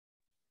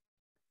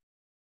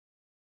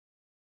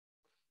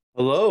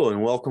Hello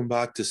and welcome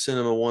back to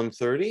Cinema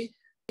 130.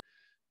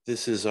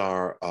 This is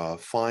our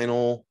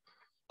final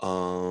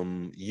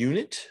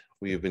unit.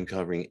 We have been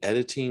covering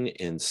editing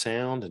and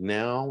sound.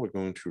 Now we're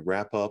going to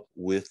wrap up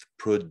with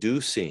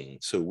producing.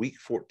 So week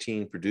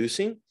 14,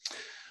 producing.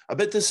 I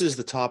bet this is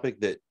the topic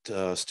that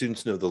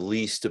students know the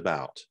least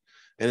about.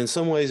 And in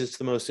some ways, it's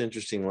the most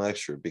interesting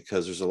lecture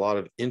because there's a lot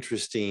of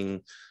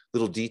interesting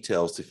little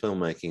details to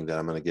filmmaking that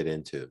I'm going to get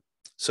into.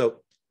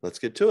 So let's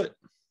get to it.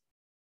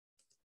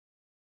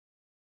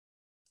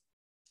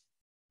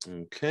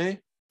 Okay.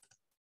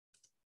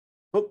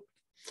 Oh,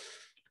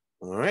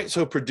 all right.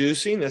 So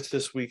producing, that's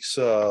this week's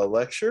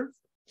lecture.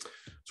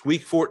 It's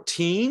week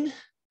 14,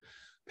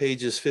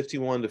 pages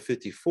 51 to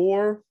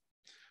 54.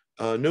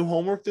 No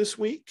homework this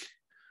week.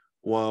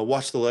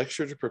 Watch the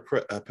lecture to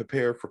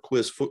prepare for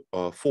quiz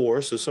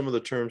 4. So some of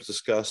the terms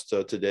discussed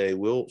today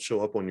will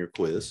show up on your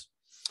quiz.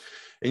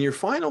 And your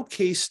final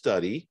case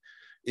study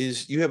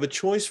is you have a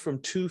choice from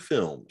two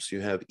films.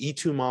 You have Y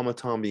Tu Mama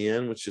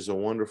Tambien, which is a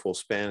wonderful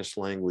Spanish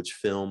language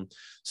film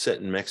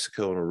set in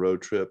Mexico on a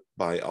road trip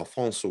by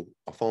Alfonso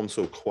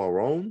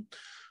Cuarón,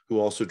 who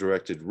also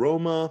directed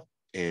Roma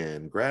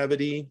and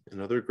Gravity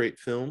and other great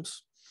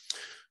films.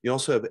 You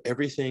also have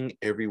Everything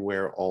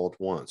Everywhere All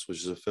at Once, which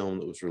is a film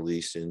that was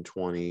released in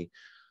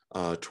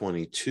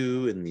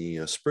 2022 in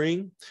the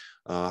spring.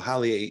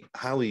 Highly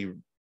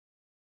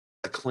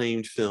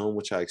acclaimed film,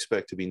 which I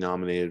expect to be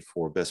nominated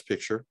for Best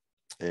Picture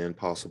and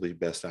possibly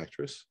Best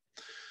Actress.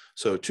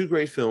 So two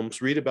great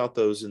films. Read about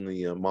those in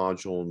the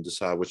module and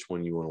decide which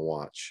one you want to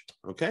watch.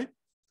 Okay.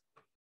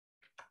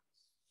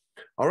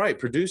 All right,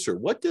 producer.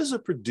 What does a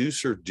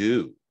producer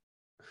do?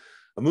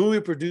 A movie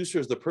producer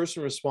is the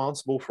person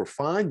responsible for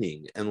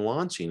finding and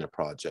launching a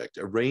project,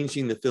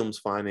 arranging the film's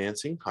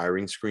financing,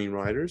 hiring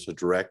screenwriters, a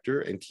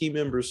director, and key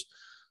members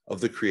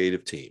of the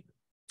creative team,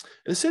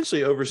 and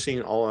essentially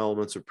overseeing all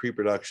elements of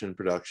pre-production,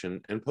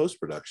 production, and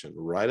post-production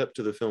right up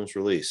to the film's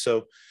release.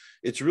 So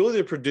it's really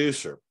the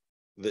producer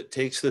that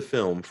takes the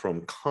film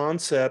from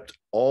concept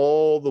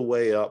all the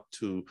way up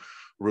to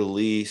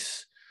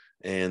release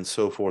and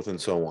so forth and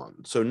so on.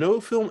 So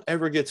no film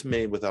ever gets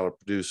made without a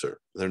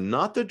producer. They're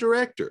not the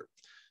director.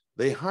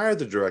 They hire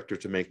the director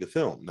to make the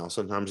film. Now,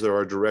 sometimes there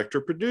are director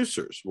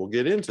producers. We'll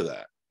get into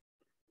that.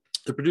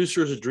 The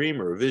producer is a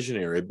dreamer, a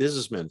visionary, a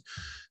businessman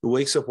who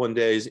wakes up one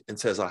day and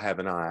says, I have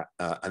an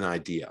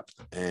idea.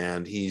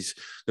 And he's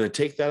going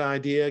to take that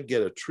idea,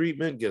 get a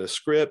treatment, get a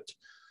script,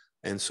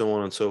 and so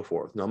on and so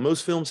forth. Now,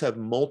 most films have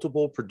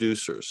multiple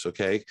producers,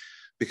 okay,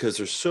 because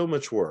there's so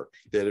much work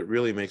that it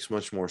really makes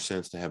much more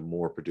sense to have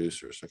more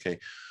producers, okay.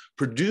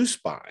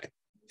 Produced by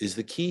is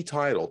the key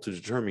title to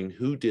determine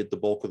who did the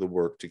bulk of the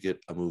work to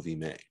get a movie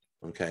made,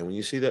 okay. When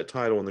you see that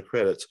title in the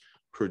credits,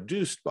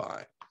 produced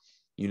by,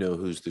 you know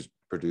who's the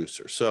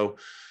producer. So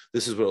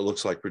this is what it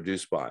looks like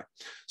produced by.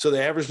 So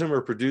the average number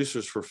of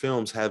producers for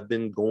films have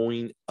been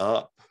going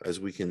up, as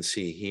we can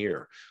see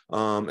here.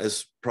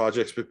 As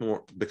projects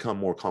become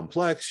more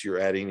complex, you're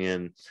adding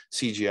in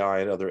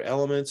CGI and other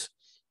elements,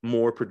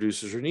 more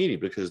producers are needed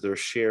because they're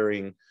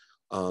sharing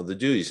the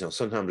duties. Now,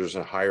 sometimes there's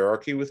a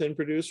hierarchy within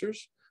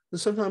producers,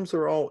 and sometimes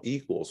they're all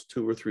equals,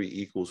 2 or 3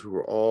 equals who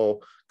are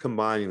all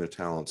combining their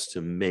talents to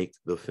make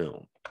the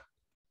film.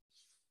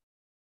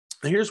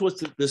 Here's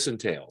what this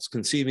entails: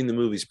 conceiving the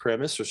movie's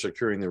premise or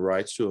securing the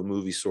rights to a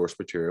movie source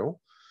material,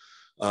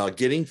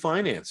 getting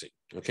financing,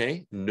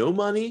 okay? No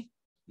money,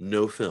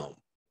 no film.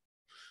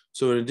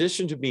 So in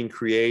addition to being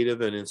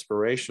creative and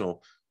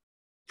inspirational,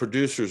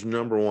 producers'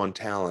 number one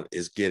talent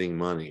is getting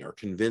money or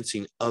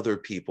convincing other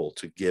people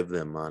to give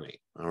them money,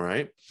 all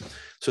right?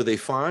 So they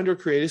find or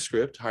create a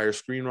script, hire a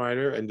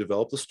screenwriter, and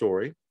develop the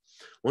story.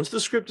 Once the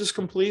script is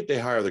complete, they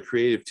hire the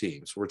creative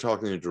team. So we're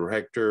talking the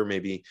director,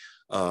 maybe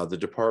the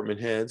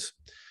department heads.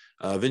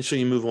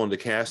 Eventually, you move on to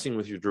casting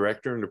with your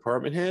director and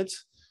department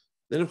heads.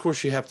 Then, of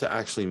course, you have to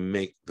actually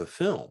make the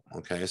film,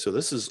 okay? So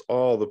this is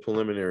all the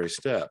preliminary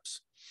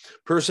steps.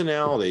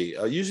 Personality.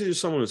 Usually there's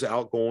someone who's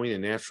outgoing, a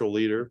natural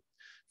leader,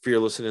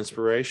 fearless and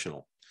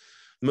inspirational.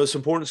 The most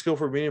important skill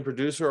for being a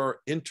producer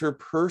are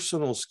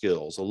interpersonal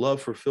skills, a love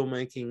for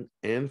filmmaking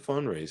and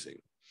fundraising.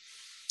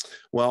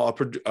 While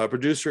a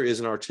producer is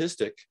an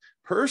artistic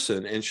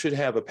person and should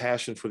have a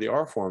passion for the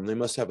art form, they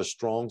must have a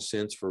strong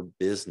sense for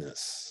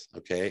business,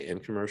 okay,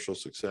 and commercial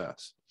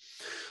success.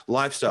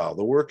 Lifestyle.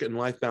 The work and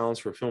life balance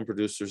for film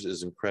producers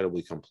is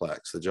incredibly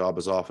complex. The job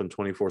is often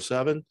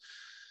 24/7.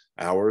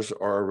 Hours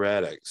are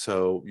erratic,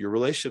 so your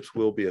relationships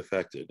will be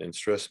affected, and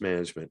stress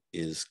management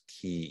is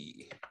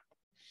key.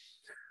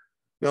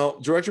 Now,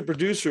 director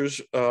producers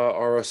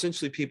are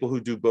essentially people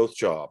who do both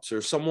jobs.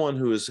 There's someone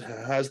who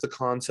has the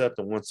concept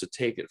and wants to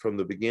take it from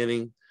the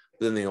beginning.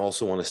 Then they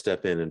also want to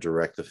step in and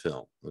direct the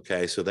film.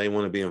 Okay, so they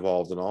want to be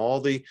involved in all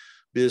the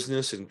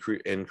business and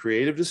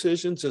creative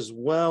decisions as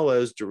well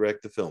as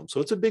direct the film.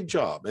 So it's a big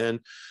job. And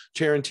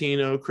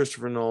Tarantino,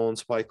 Christopher Nolan,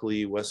 Spike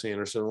Lee, Wes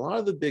Anderson, a lot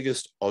of the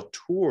biggest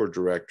auteur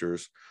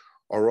directors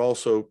are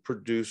also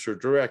producer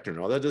director.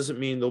 Now, that doesn't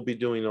mean they'll be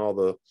doing all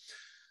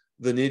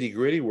the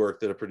nitty-gritty work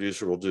that a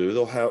producer will do.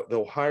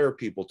 They'll hire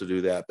people to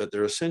do that, but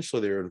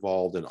they're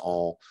involved in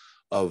all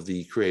of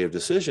the creative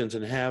decisions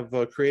and have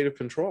creative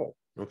control.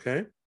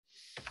 Okay.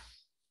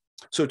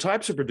 So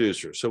types of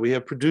producers. So we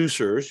have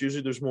producers,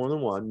 usually there's more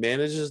than one,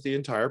 manages the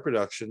entire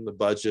production, the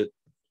budget,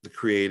 the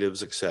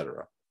creatives,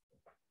 etc.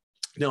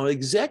 Now,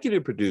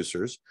 executive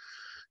producers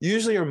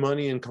usually are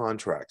money and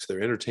contracts.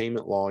 They're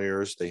entertainment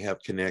lawyers. They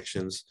have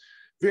connections.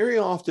 Very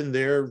often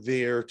they're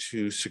there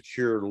to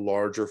secure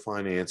larger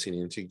financing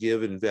and to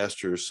give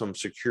investors some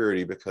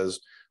security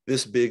because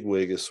this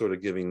bigwig is sort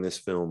of giving this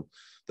film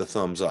the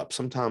thumbs up.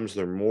 Sometimes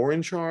they're more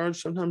in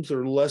charge, sometimes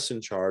they're less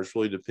in charge,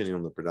 really depending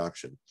on the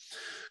production.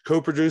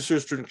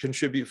 Co-producers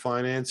contribute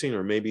financing,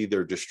 or maybe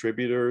they're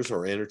distributors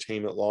or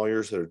entertainment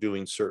lawyers that are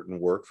doing certain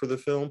work for the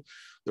film.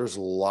 There's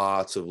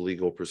lots of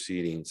legal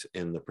proceedings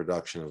in the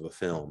production of a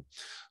film.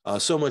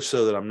 So much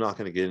so that I'm not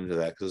going to get into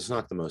that because it's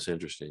not the most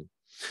interesting.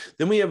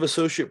 Then we have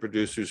associate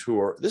producers who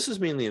are, this is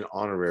mainly an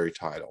honorary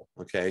title.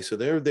 Okay. So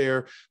they're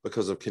there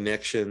because of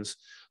connections,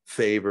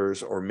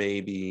 favors, or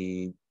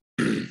maybe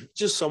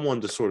just someone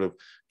to sort of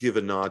give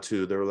a nod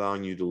to. They're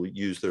allowing you to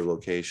use their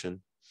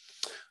location.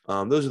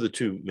 Those are the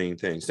two main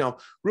things. Now,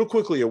 real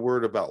quickly, a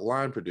word about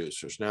line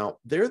producers. Now,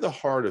 they're the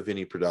heart of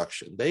any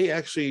production. They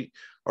actually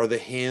are the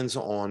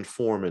hands-on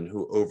foremen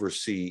who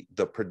oversee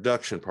the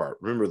production part.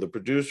 Remember, the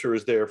producer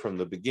is there from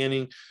the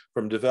beginning,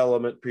 from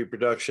development,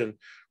 pre-production,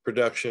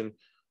 production,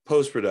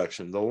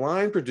 post-production. The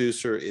line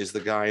producer is the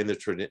guy in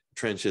the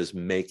trenches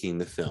making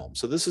the film.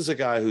 So this is a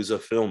guy who's a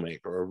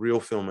filmmaker, a real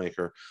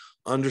filmmaker,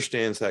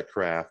 understands that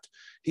craft.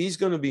 He's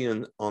going to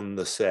be on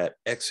the set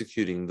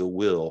executing the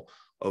will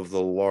of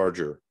the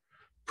larger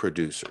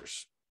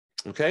producers.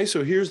 Okay,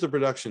 so here's the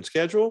production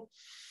schedule.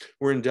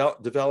 We're in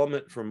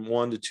development from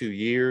 1 to 2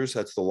 years.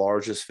 That's the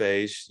largest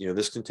phase. You know,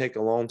 this can take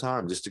a long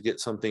time just to get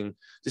something,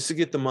 just to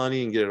get the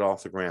money and get it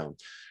off the ground.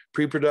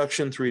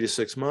 Pre-production, 3 to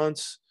 6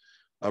 months.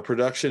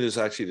 Production is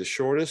actually the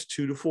shortest,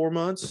 2 to 4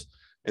 months.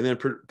 And then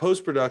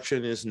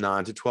post-production is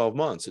 9 to 12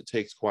 months. It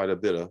takes quite a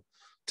bit of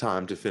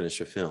time to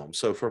finish a film.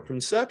 So from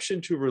conception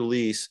to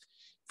release,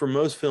 for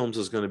most films,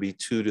 is going to be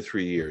 2 to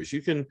 3 years.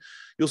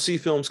 You'll see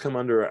films come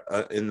under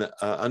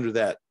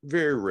that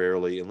very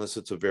rarely, unless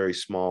it's a very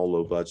small,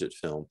 low budget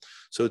film.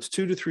 So it's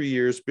 2 to 3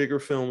 years. Bigger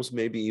films,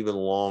 maybe even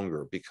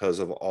longer because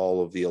of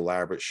all of the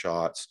elaborate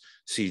shots,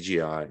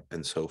 CGI,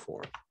 and so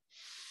forth.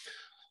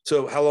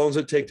 So how long does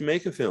it take to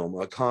make a film?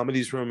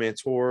 Comedies,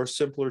 romance, horror,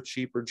 simpler,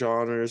 cheaper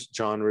genres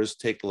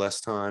take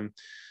less time.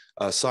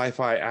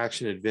 Sci-fi,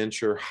 action,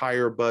 adventure,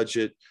 higher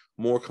budget,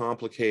 more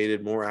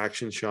complicated, more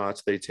action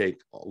shots, they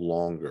take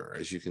longer.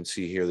 As you can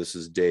see here, this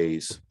is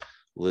days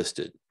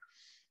listed.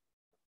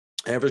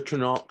 Average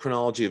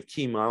chronology of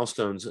key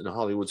milestones in a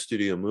Hollywood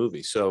studio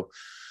movie. So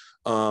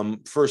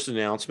first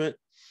announcement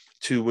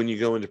to when you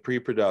go into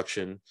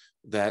pre-production,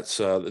 that's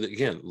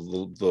again,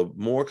 the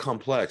more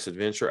complex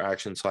adventure,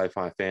 action,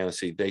 sci-fi,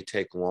 fantasy, they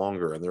take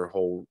longer and their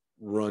whole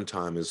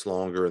runtime is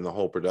longer and the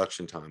whole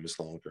production time is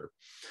longer.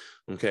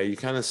 Okay, you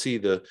kind of see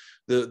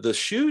the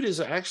shoot is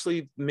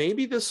actually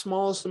maybe the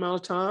smallest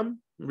amount of time,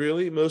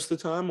 really, most of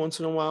the time. Once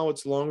in a while,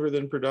 it's longer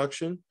than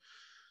production,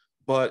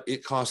 but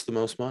it costs the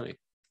most money.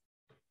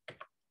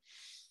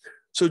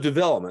 So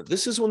development,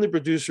 this is when the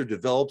producer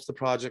develops the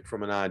project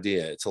from an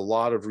idea. It's a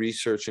lot of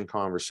research and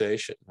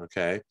conversation,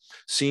 okay?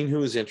 Seeing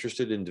who is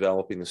interested in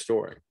developing the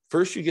story.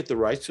 First, you get the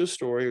rights to a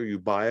story or you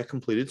buy a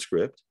completed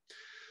script.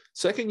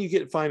 Second, you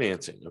get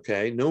financing,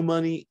 okay? No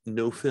money,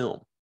 no film.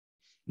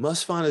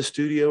 Must find a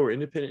studio or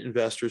independent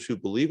investors who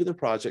believe in the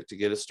project to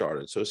get it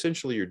started. So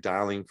essentially, you're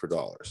dialing for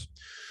dollars.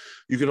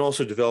 You can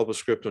also develop a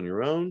script on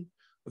your own.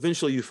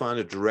 Eventually, you find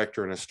a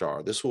director and a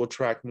star. This will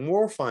attract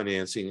more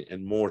financing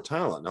and more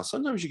talent. Now,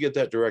 sometimes you get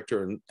that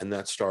director and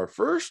that star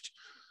first,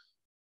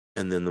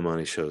 and then the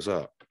money shows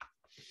up.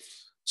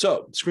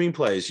 So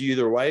screenplays, you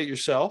either write it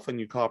yourself and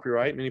you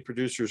copyright. Many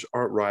producers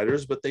aren't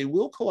writers, but they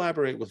will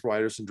collaborate with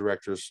writers and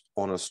directors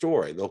on a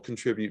story. They'll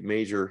contribute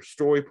major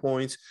story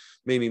points,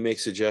 maybe make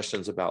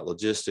suggestions about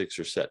logistics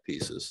or set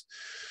pieces.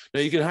 Now,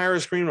 you can hire a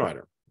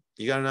screenwriter.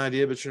 You got an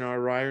idea, but you're not a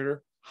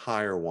writer?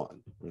 Hire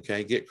one,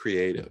 okay? Get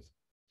creative.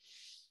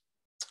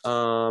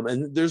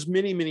 And there's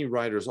many, many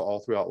writers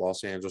all throughout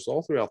Los Angeles,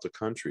 all throughout the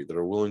country that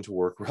are willing to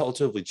work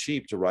relatively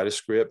cheap to write a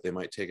script. They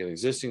might take an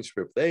existing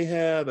script they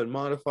have and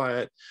modify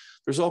it.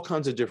 There's all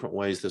kinds of different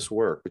ways this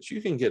works, but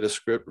you can get a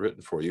script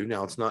written for you.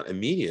 Now, it's not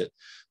immediate.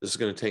 This is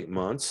going to take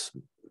months,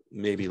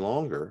 maybe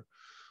longer,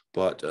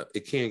 but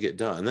it can get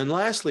done. And then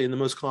lastly, and the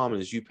most common,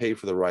 is you pay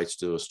for the rights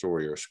to a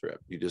story or a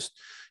script.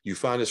 You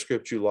find a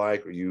script you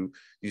like, or you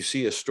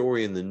see a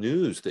story in the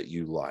news that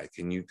you like,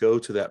 and you go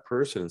to that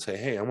person and say,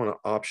 hey, I want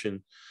to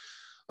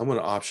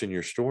option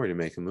your story to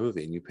make a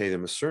movie. And you pay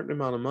them a certain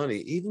amount of money,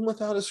 even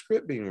without a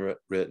script being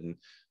written,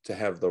 to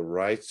have the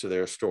rights to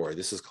their story.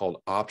 This is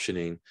called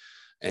optioning,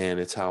 and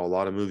it's how a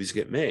lot of movies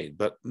get made.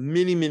 But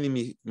many,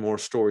 many more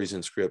stories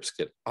and scripts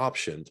get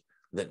optioned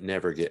that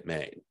never get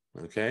made,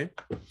 okay?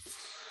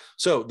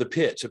 So the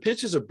pitch. A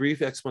pitch is a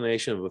brief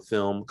explanation of a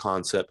film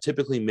concept,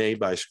 typically made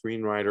by a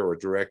screenwriter or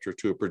director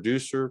to a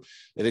producer,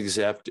 an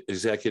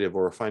executive,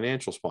 or a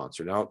financial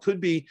sponsor. Now, it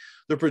could be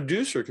the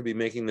producer could be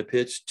making the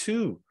pitch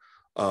to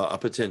a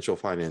potential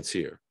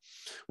financier.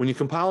 When you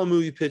compile a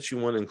movie pitch, you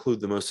want to include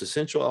the most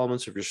essential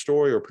elements of your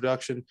story or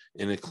production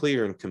in a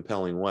clear and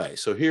compelling way.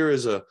 So here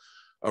is a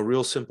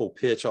real simple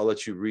pitch. I'll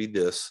let you read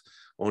this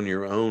on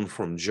your own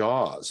from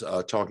Jaws,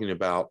 talking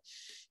about,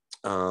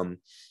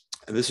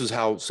 and this is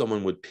how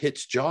someone would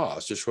pitch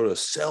Jaws, to sort of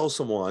sell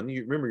someone.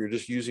 You remember, you're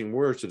just using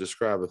words to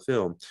describe a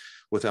film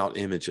without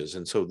images.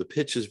 And so the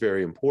pitch is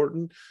very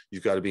important.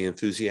 You've got to be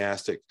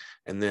enthusiastic,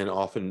 and then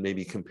often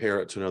maybe compare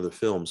it to another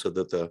film so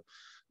that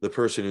the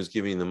person who's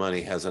giving the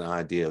money has an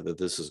idea that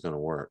this is going to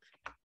work.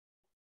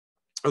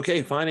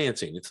 Okay,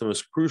 financing. It's the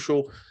most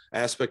crucial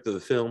aspect of the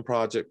film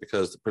project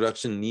because the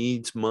production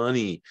needs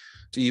money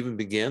to even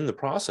begin the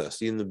process,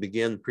 to even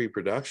begin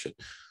pre-production.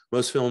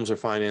 Most films are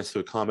financed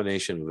through a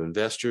combination of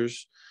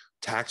investors,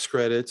 tax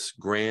credits,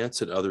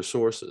 grants, and other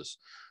sources.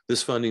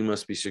 This funding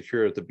must be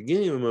secured at the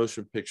beginning of a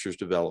motion picture's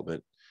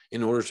development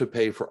in order to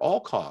pay for all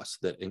costs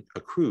that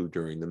accrue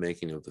during the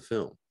making of the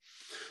film.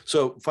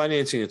 So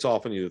financing, it's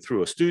often either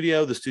through a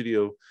studio. The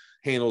studio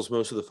handles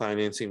most of the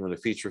financing when a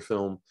feature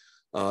film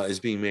is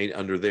being made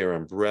under their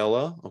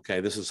umbrella. Okay,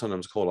 this is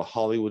sometimes called a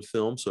Hollywood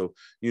film. So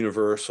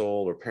Universal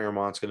or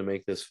Paramount's going to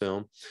make this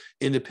film.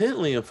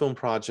 Independently, a film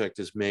project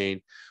is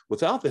made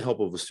without the help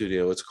of a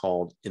studio. It's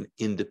called an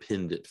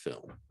independent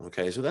film.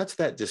 Okay, so that's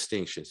that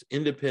distinction. It's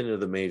independent of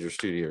the major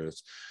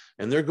studios.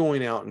 And they're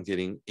going out and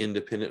getting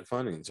independent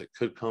fundings. It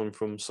could come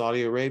from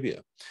Saudi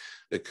Arabia.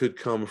 It could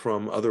come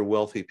from other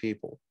wealthy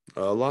people.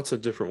 Lots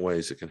of different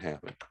ways it can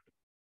happen.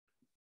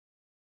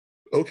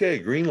 Okay,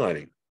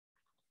 greenlighting.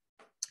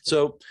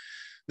 So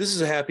this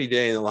is a happy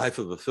day in the life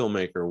of a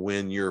filmmaker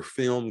when your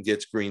film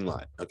gets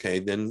greenlight. Okay,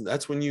 then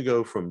that's when you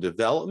go from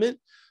development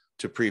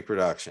to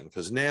pre-production,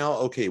 because now,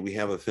 okay, we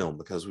have a film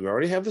because we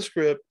already have the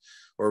script,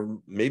 or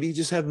maybe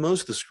just have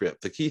most of the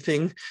script. The key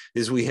thing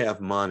is we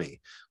have money.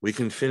 We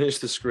can finish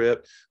the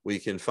script, we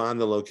can find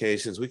the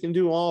locations, we can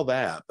do all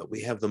that, but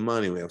we have the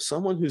money. We have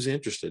someone who's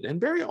interested, and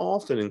very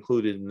often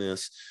included in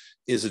this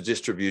is a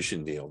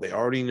distribution deal. They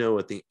already know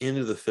at the end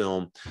of the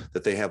film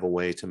that they have a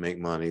way to make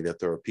money, that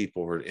there are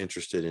people who are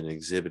interested in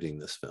exhibiting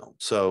this film.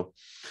 So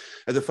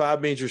at the 5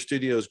 major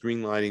studios,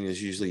 greenlighting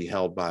is usually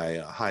held by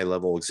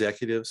high-level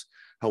executives.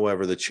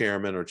 However, the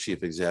chairman or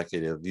chief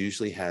executive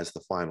usually has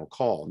the final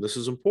call. And this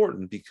is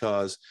important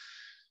because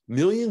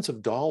millions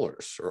of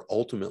dollars are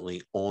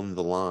ultimately on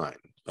the line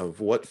of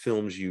what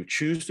films you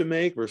choose to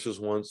make versus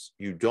ones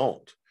you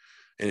don't.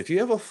 And if you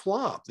have a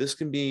flop, this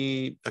can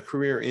be a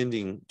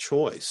career-ending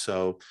choice.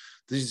 So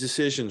these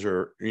decisions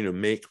are,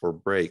 make or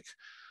break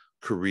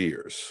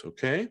careers,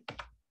 okay?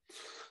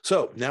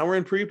 So now we're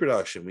in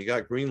pre-production. We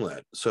got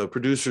greenlit. So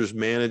producers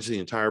manage the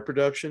entire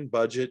production,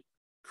 budget,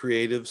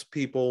 creatives,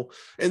 people.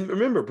 And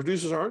remember,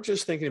 producers aren't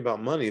just thinking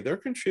about money. They're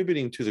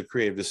contributing to the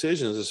creative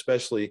decisions,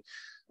 especially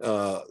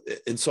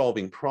in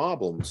solving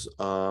problems,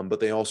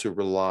 but they also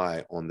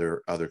rely on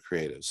their other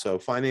creatives. So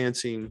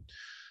financing,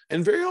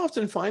 and very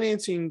often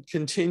financing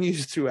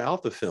continues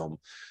throughout the film.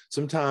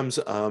 Sometimes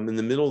in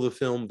the middle of the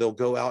film, they'll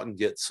go out and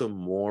get some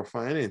more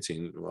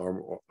financing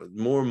or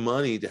more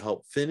money to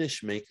help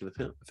finish making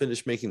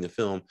the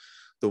film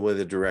the way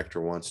the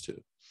director wants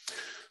to.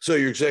 So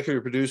your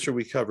executive producer,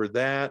 we covered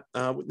that.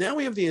 Now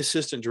we have the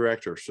assistant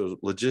director. So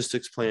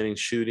logistics, planning,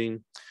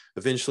 shooting.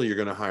 Eventually you're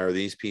going to hire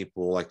these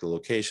people like the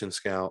location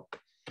scout.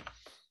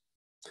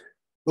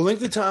 The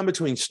length of time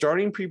between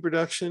starting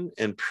pre-production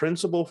and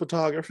principal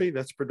photography,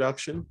 that's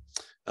production.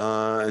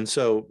 And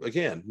so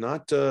again,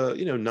 not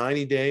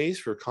 90 days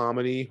for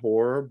comedy,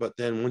 horror, but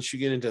then once you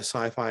get into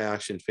sci-fi,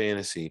 action,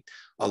 fantasy,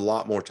 a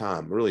lot more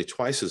time, really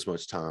twice as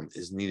much time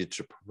is needed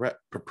to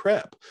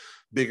prep.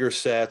 Bigger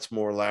sets,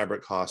 more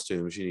elaborate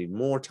costumes, you need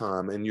more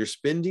time, and you're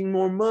spending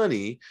more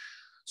money.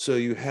 So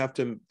you have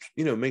to,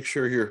 make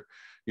sure you're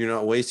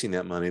not wasting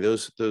that money.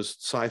 Those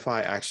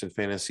sci-fi, action,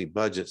 fantasy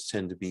budgets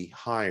tend to be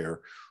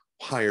higher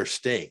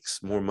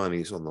stakes, more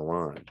money's on the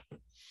line.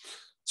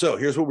 So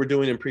here's what we're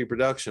doing in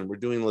pre-production. We're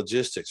doing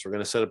logistics. We're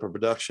going to set up a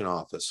production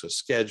office, a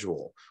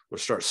schedule. We'll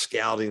start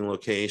scouting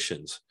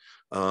locations,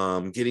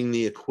 getting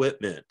the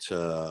equipment,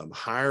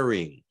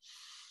 hiring,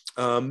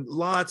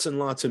 lots and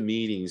lots of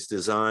meetings,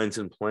 designs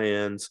and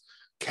plans,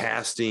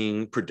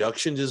 casting,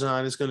 production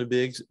design is going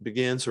to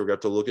begin. So we've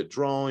got to look at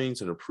drawings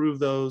and approve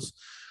those.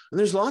 And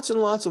there's lots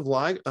and lots of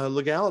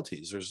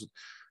legalities. There's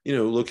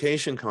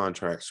location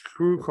contracts,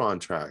 crew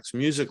contracts,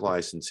 music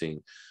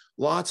licensing,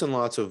 lots and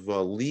lots of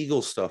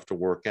legal stuff to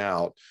work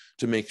out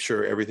to make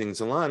sure everything's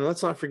in line. And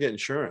let's not forget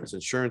insurance.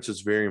 Insurance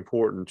is very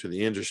important to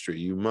the industry.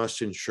 You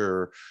must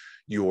insure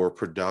your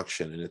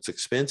production, and it's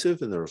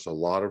expensive, and there's a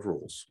lot of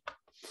rules.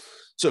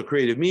 So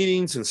creative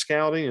meetings and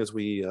scouting, as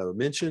we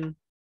mentioned.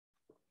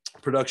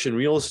 Production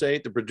real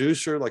estate, the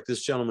producer, like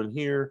this gentleman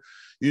here,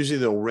 usually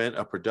they'll rent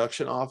a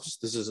production office.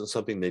 This isn't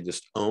something they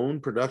just own.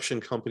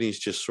 Production companies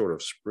just sort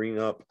of spring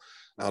up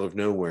out of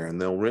nowhere,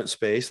 and they'll rent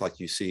space like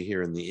you see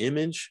here in the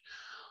image.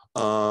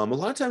 A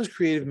lot of times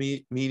creative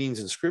meetings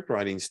and script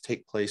writings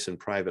take place in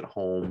private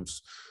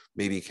homes,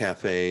 maybe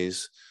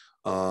cafes.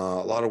 A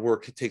lot of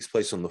work takes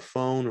place on the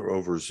phone or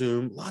over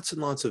Zoom, lots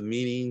and lots of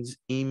meetings,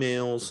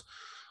 emails.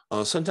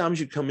 Sometimes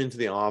you come into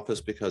the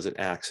office because it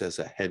acts as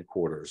a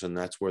headquarters, and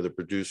that's where the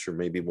producer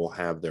maybe will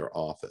have their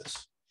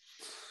office.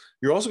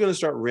 You're also going to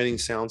start renting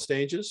sound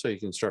stages, so you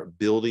can start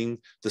building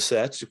the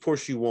sets. Of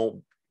course, you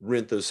won't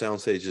rent those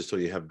sound stages till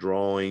you have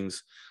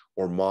drawings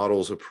or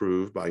models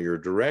approved by your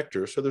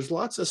director. So there's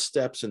lots of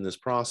steps in this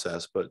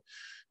process, but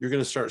you're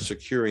going to start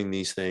securing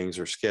these things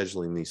or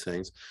scheduling these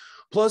things.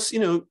 Plus,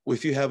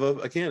 if you have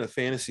a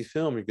fantasy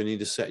film, you're going to need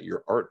to set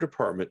your art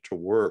department to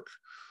work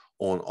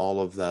on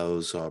all of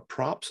those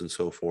props and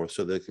so forth,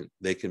 so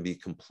they can be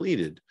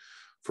completed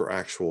for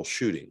actual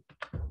shooting.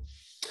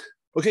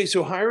 Okay,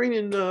 so hiring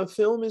in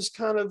film is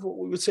kind of what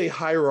we would say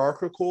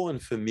hierarchical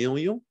and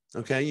familial.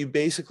 Okay, you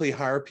basically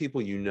hire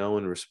people you know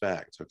and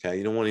respect. Okay,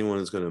 you don't want anyone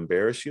who's going to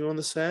embarrass you on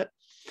the set,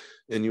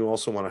 and you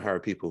also want to hire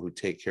people who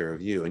take care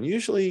of you. And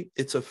usually,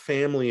 it's a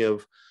family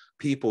of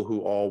people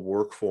who all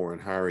work for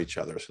and hire each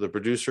other. So the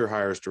producer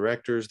hires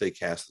directors; they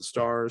cast the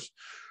stars.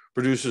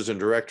 Producers and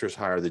directors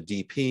hire the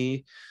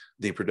DP,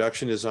 the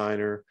production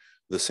designer,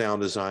 the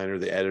sound designer,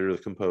 the editor,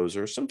 the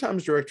composer.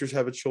 Sometimes directors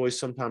have a choice,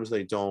 sometimes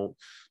they don't,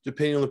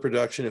 depending on the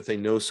production, if they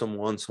know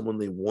someone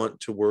they want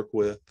to work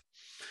with.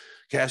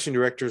 Casting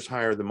directors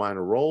hire the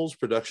minor roles.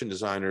 Production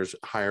designers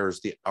hires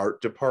the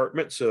art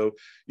department. So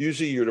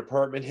usually your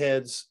department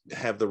heads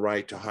have the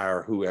right to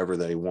hire whoever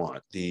they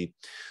want.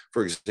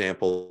 For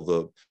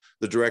example,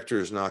 the director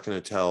is not going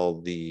to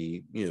tell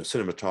the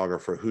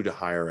cinematographer who to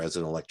hire as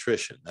an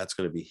electrician. That's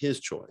going to be his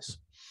choice.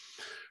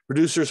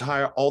 Producers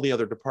hire all the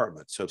other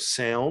departments. So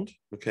sound,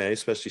 okay,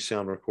 especially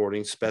sound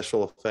recording,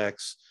 special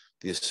effects,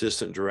 the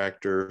assistant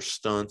director,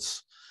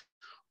 stunts,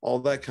 all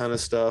that kind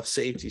of stuff,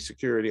 safety,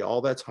 security,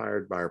 all that's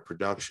hired by our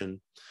production.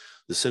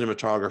 The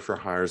cinematographer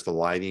hires the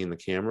lighting and the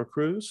camera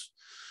crews,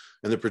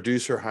 and the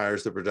producer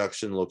hires the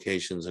production,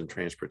 locations, and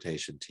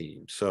transportation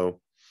team. So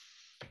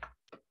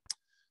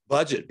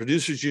budget.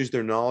 Producers use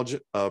their knowledge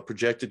of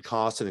projected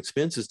costs and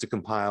expenses to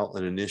compile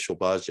an initial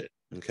budget.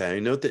 Okay,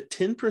 note that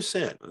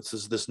 10%, this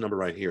is this number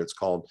right here, it's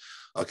called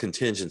a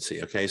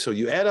contingency. Okay, so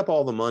you add up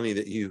all the money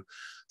that you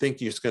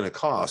think it's going to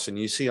cost, and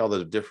you see all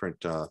the different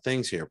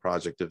things here: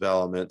 project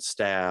development,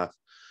 staff,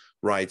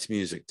 rights,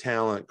 music,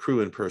 talent,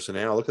 crew, and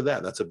personnel. Look at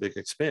that. That's a big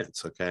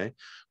expense. Okay,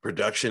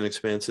 production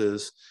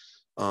expenses.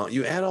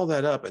 You add all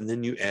that up, and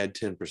then you add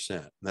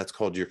 10%. That's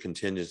called your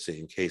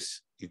contingency in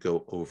case you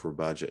go over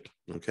budget.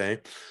 Okay,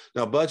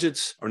 now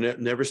budgets are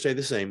never stay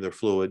the same. They're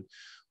fluid.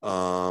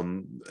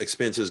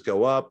 Expenses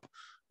go up,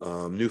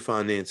 new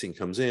financing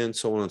comes in,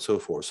 so on and so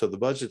forth. So the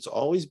budget's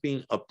always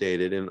being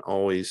updated and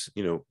always,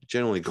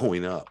 generally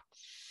going up.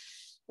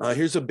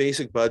 Here's a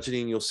basic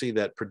budgeting. You'll see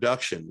that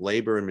production,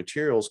 labor, and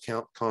materials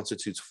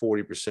constitutes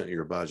 40% of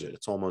your budget.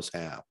 It's almost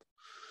half.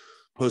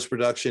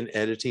 Post-production,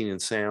 editing, and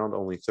sound,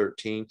 only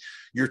 13.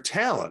 Your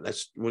talent,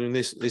 that's when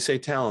they say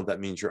talent, that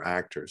means your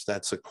actors.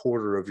 That's a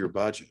quarter of your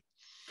budget.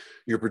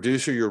 Your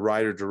producer, your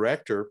writer,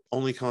 director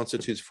only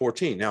constitutes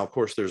 14. Now, of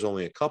course, there's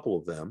only a couple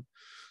of them.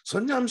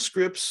 Sometimes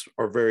scripts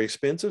are very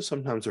expensive,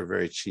 sometimes they're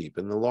very cheap.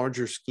 In the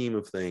larger scheme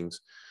of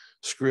things,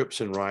 scripts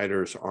and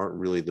writers aren't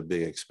really the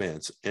big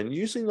expense, and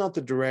usually not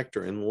the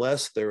director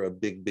unless they're a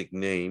big, big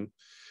name,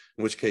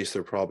 in which case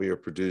they're probably a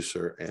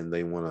producer and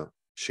they want to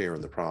share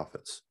in the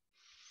profits.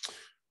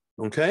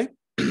 Okay.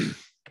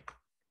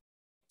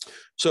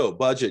 So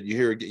budget,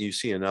 you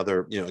see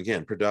another,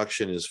 again,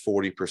 production is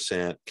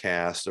 40%,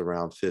 cast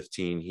around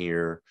 15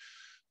 here.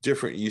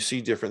 You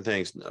see different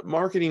things.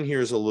 Marketing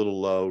here is a little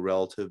low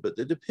relative, but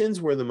it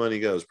depends where the money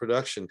goes.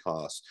 Production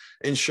costs,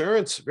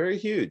 insurance, very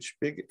huge,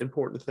 big,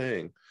 important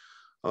thing.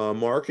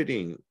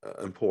 Marketing,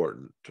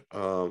 important.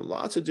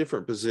 Lots of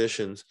different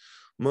positions.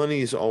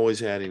 Money is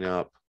always adding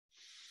up.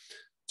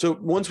 So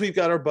once we've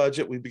got our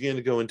budget, we begin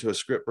to go into a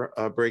script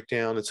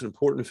breakdown. It's an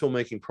important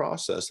filmmaking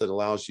process that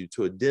allows you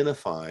to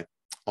identify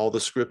all the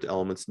script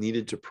elements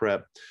needed to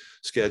prep,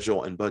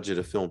 schedule, and budget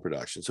a film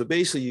production. So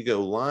basically you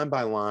go line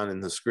by line in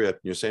the script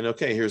and you're saying,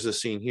 okay, here's a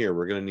scene here.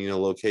 We're going to need a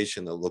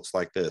location that looks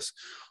like this.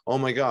 Oh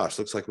my gosh,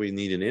 looks like we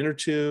need an inner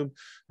tube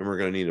and we're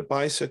going to need a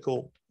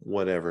bicycle,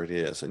 whatever it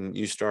is. And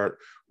you start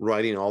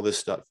writing all this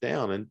stuff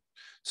down and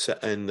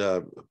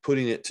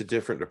putting it to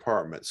different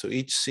departments. So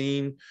each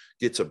scene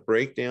gets a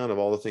breakdown of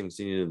all the things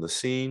needed in the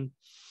scene,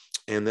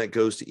 and that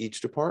goes to each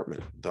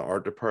department. The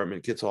art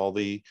department gets all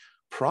the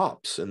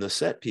props and the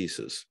set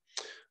pieces.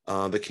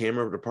 The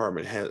camera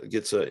department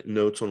gets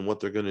notes on what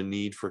they're going to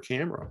need for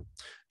camera,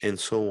 and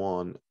so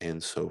on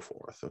and so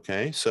forth.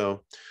 Okay,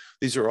 so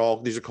these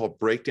are called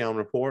breakdown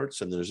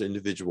reports, and there's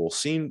individual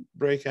scene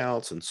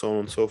breakouts and so on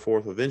and so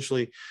forth.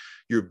 Eventually,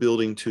 you're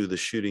building to the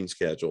shooting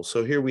schedule.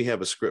 So here we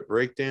have a script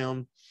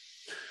breakdown.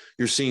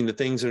 You're seeing the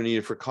things that are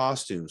needed for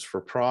costumes,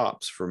 for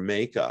props, for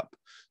makeup,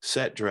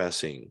 set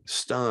dressing,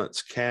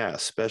 stunts,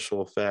 cast,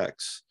 special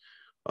effects.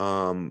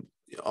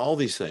 all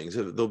these things.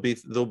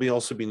 There'll be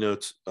also be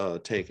notes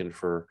taken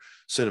for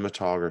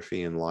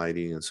cinematography and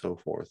lighting and so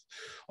forth.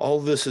 All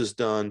this is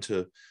done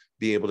to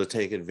be able to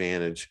take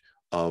advantage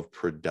of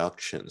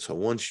production. So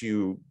once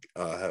you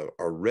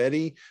are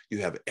ready, you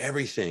have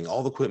everything,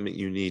 all the equipment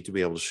you need to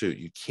be able to shoot.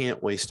 You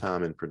can't waste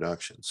time in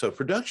production. So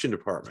production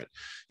department,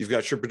 you've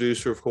got your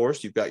producer, of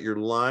course, you've got your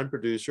line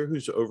producer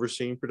who's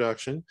overseeing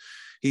production.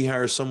 He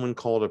hires someone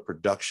called a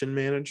production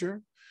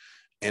manager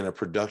and a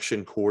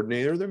production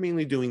coordinator. They're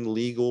mainly doing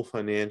legal,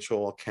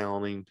 financial,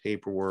 accounting,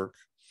 paperwork.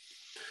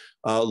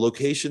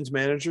 Locations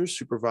managers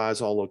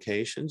supervise all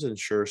locations,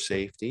 ensure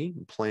safety,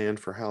 and plan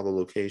for how the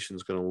location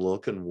is going to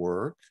look and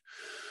work.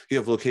 You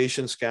have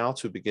location scouts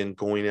who begin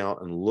going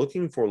out and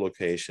looking for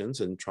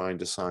locations and trying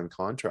to sign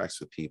contracts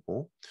with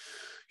people.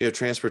 You have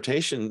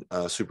transportation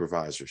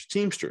supervisors,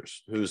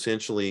 teamsters, who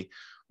essentially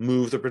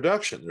move the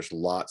production. There's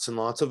lots and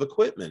lots of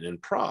equipment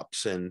and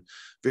props and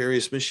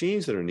various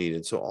machines that are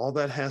needed. So all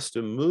that has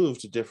to move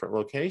to different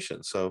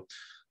locations. So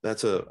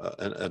that's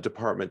a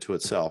department to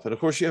itself. And of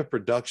course, you have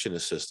production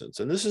assistants.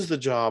 And this is the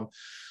job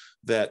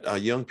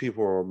that young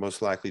people are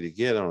most likely to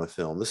get on a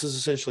film. This is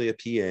essentially a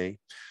PA,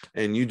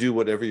 and you do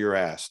whatever you're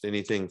asked,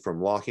 anything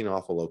from locking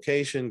off a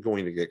location,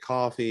 going to get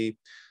coffee,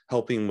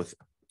 helping with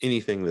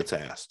anything that's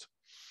asked.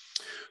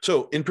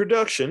 So in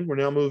production, we're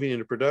now moving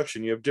into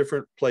production. You have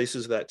different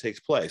places that takes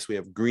place. We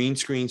have green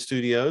screen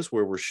studios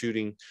where we're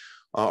shooting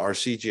our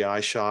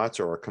CGI shots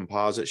or our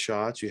composite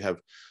shots. You have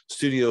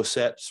studio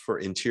sets for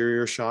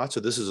interior shots. So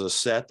this is a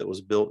set that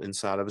was built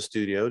inside of a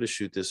studio to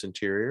shoot this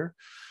interior.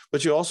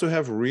 But you also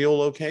have real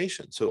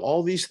locations. So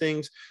all these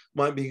things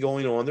might be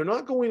going on. They're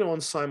not going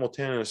on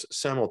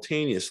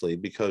simultaneously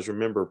because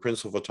remember,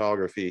 principal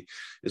photography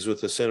is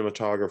with the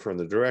cinematographer and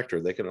the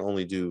director. They can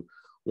only do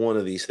one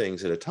of these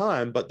things at a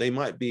time, but they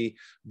might be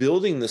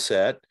building the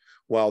set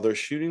while they're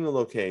shooting the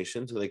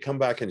location. So they come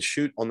back and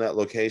shoot on that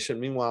location.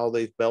 Meanwhile,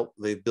 they've built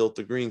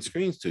the green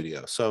screen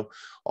studio. So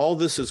all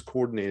this is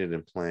coordinated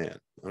and planned,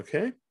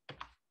 okay?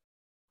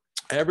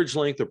 Average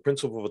length of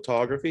principal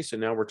photography. So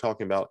now we're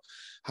talking about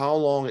how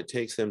long it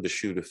takes them to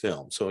shoot a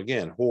film. So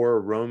again,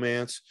 horror,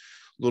 romance,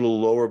 little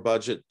lower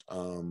budget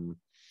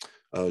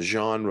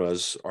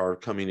genres are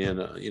coming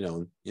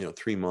in,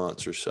 3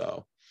 months or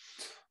so.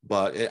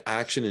 But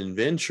action and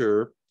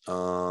adventure,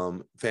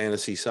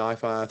 fantasy,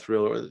 sci-fi,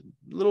 thriller, a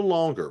little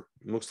longer.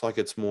 It looks like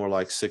it's more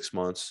like 6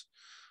 months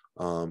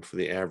for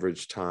the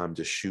average time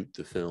to shoot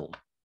the film.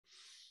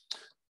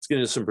 Let's get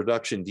into some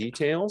production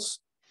details.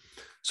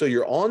 So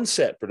your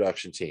on-set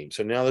production team.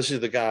 So now this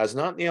is the guys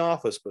not in the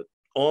office, but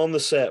on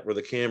the set where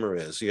the camera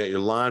is. You got your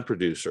line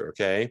producer,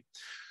 okay,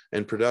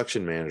 and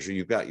production manager.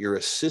 You've got your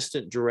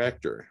assistant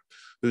director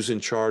who's in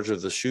charge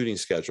of the shooting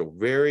schedule.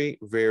 Very,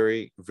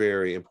 very,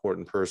 very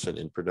important person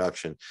in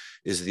production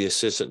is the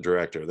assistant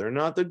director. They're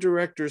not the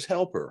director's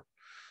helper.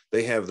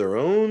 They have their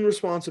own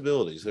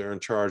responsibilities. They're in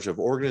charge of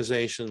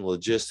organization,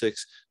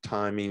 logistics,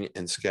 timing,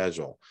 and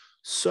schedule.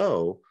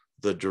 So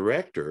the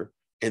director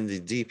and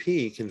the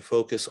DP can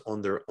focus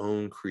on their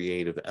own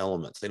creative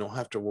elements. They don't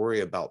have to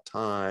worry about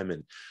time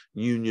and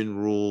union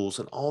rules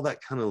and all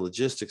that kind of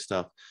logistic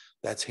stuff.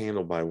 That's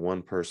handled by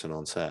one person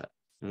on set,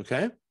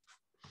 okay?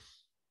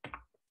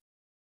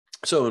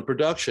 So in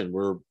production,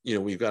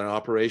 we've got an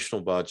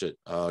operational budget,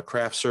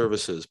 craft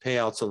services,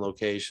 payouts and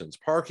locations,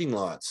 parking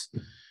lots,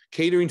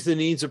 catering to the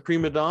needs of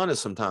prima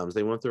donnas. Sometimes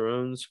they want their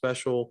own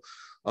special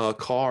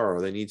car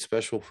or they need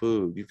special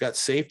food. You've got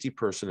safety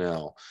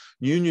personnel,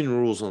 union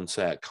rules on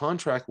set,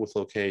 contract with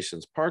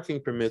locations,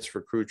 parking permits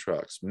for crew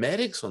trucks,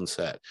 medics on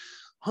set.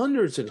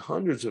 Hundreds and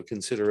hundreds of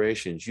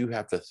considerations you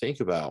have to think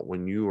about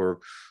when you are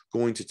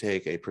going to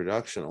take a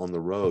production on the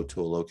road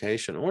to a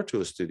location or to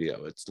a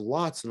studio. It's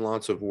lots and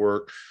lots of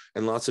work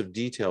and lots of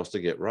details to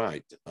get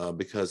right,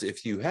 because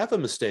if you have a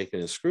mistake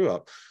and a screw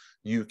up,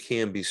 you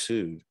can be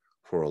sued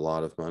for a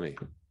lot of money.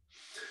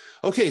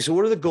 Okay, so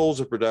what are the goals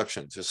of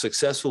production? To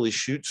successfully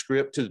shoot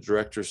script to the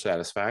director's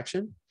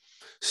satisfaction,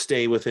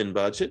 stay within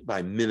budget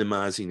by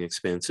minimizing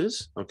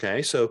expenses.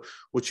 Okay, so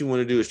what you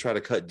want to do is try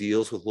to cut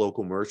deals with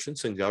local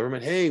merchants and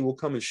government. Hey, we'll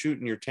come and shoot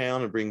in your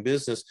town and bring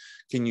business.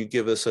 Can you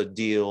give us a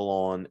deal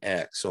on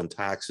X, on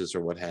taxes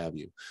or what have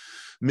you?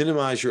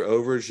 Minimize your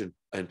overage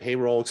and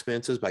payroll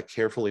expenses by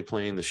carefully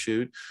planning the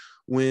shoot.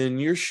 When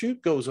your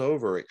shoot goes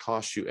over, it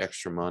costs you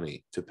extra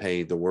money to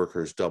pay the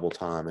workers double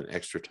time and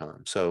extra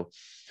time. So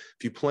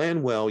if you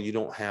plan well, you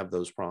don't have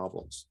those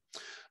problems.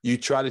 You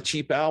try to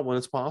cheap out when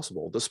it's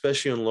possible,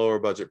 especially on lower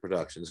budget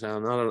productions. Now,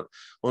 not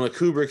on a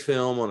Kubrick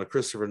film, on a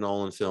Christopher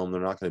Nolan film,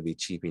 they're not going to be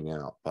cheaping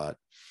out, but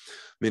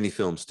many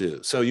films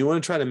do. So you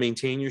want to try to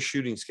maintain your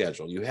shooting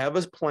schedule. You have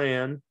a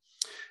plan,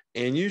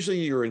 and usually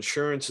your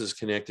insurance is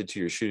connected to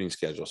your shooting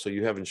schedule. So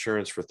you have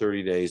insurance for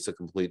 30 days to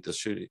complete the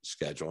shooting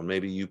schedule. And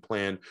maybe you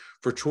plan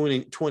for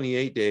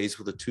 28 days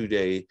with a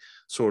 2-day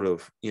sort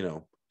of,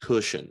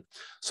 cushion.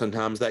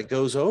 Sometimes that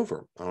goes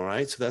over, all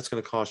right? So that's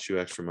going to cost you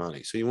extra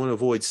money. So you want to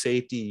avoid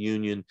safety,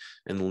 union,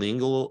 and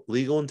legal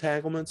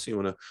entanglements. You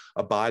want to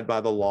abide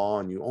by the law,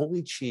 and you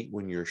only cheat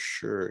when you're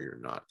sure you're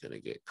not going to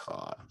get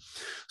caught.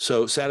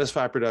 So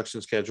satisfy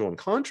production schedule and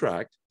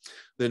contract,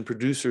 then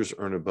producers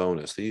earn a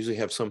bonus. They usually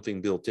have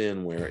something built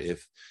in where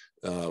if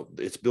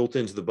it's built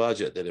into the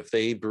budget that if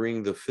they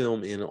bring the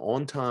film in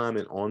on time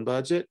and on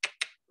budget,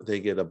 they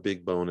get a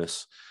big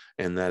bonus,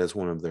 and that is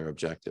one of their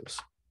objectives.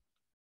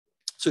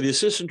 So the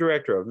assistant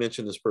director, I've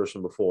mentioned this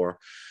person before,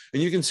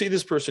 and you can see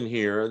this person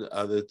here,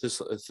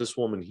 it's this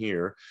woman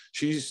here.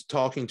 She's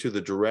talking to the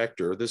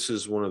director. This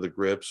is one of the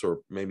grips or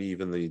maybe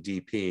even the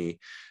DP,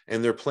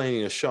 and they're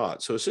planning a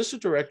shot. So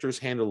assistant directors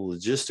handle the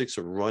logistics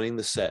of running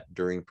the set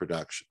during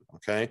production,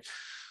 okay?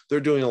 They're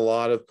doing a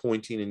lot of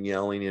pointing and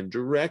yelling and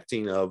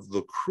directing of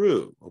the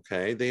crew,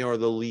 okay? They are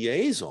the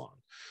liaison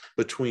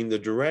between the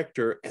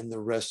director and the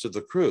rest of the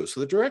crew. So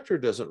the director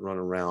doesn't run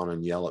around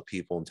and yell at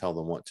people and tell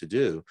them what to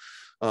do.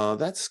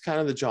 That's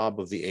kind of the job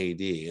of the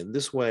AD. And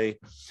this way,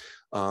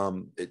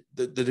 the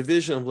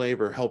division of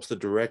labor helps the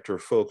director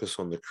focus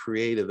on the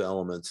creative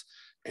elements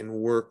and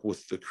work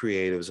with the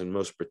creatives, and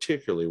most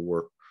particularly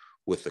work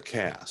with the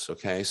cast,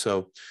 okay?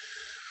 So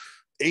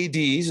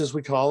ADs, as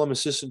we call them,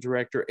 assistant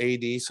director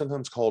AD,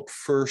 sometimes called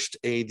first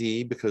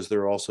AD because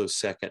they're also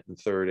second and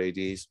third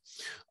ADs.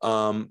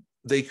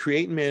 They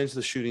create and manage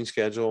the shooting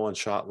schedule and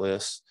shot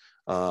lists.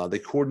 They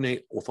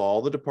coordinate with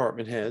all the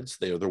department heads.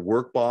 They are the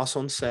work boss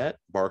on set,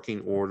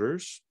 barking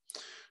orders,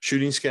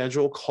 shooting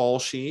schedule, call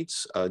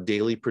sheets,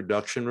 daily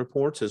production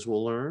reports, as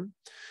we'll learn.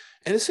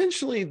 And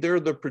essentially, they're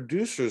the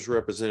producer's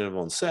representative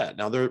on set.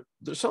 Now,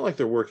 it's not like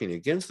they're working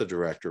against the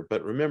director,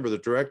 but remember, the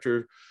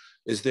director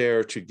is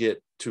there to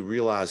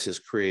realize his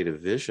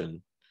creative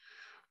vision,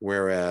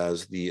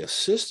 whereas the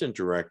assistant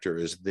director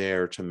is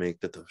there to make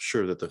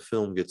sure that the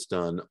film gets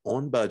done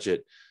on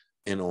budget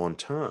and on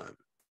time.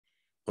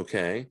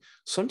 Okay,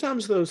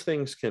 sometimes those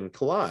things can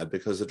collide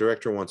because the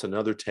director wants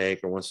another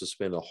take or wants to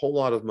spend a whole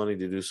lot of money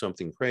to do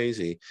something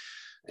crazy,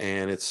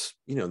 and it's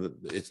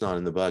not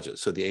in the budget.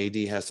 So the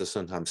AD has to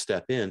sometimes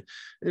step in,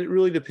 and it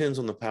really depends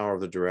on the power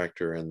of the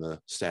director and the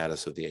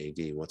status of the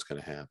AD, what's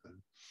going to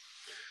happen.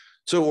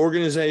 So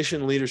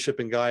organization, leadership,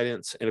 and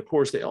guidance. And of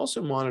course, they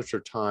also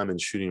monitor time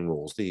and shooting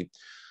rules. The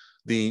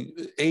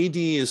AD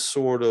is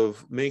sort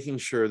of making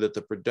sure that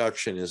the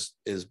production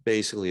is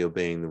basically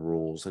obeying the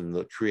rules and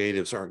the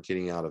creatives aren't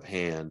getting out of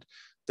hand,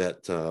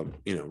 that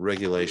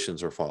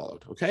regulations are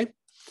followed, okay?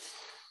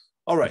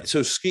 All right,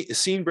 so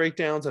scene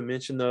breakdowns, I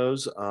mentioned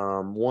those.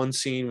 One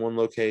scene, one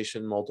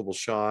location, multiple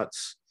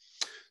shots.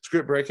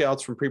 Script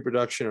breakouts from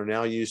pre-production are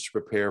now used to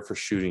prepare for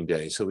shooting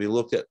day. So we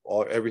looked at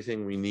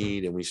everything we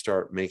need and we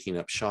start making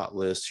up shot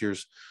lists.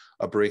 Here's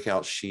a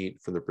breakout sheet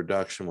for the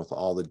production with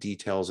all the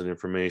details and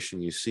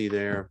information you see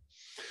there.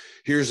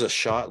 Here's a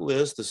shot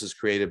list. This is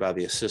created by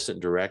the assistant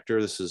director.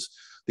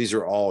 These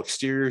are all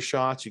exterior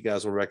shots. You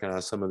guys will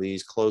recognize some of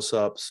these: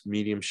 close-ups,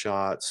 medium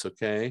shots,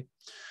 okay?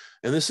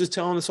 And this is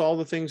telling us all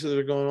the things that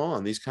are going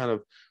on.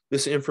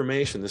 This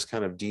information, this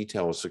kind of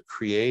details are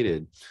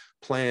created,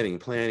 planning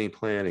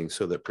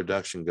so that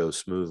production goes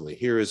smoothly.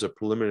 Here is a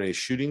preliminary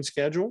shooting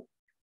schedule.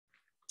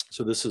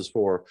 So this is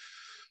for,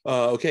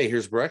 okay,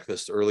 here's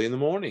breakfast early in the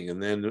morning.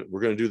 And then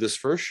we're going to do this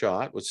first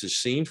shot, which is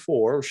scene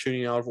 4. We're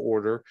shooting out of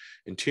order.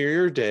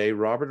 Interior day,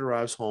 Robert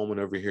arrives home and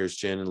overhears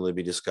Jen and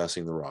Libby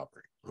discussing the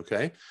robbery.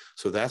 Okay,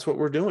 so that's what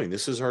we're doing.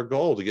 This is our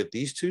goal, to get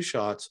these 2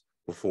 shots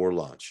before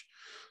lunch.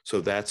 So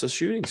that's a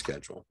shooting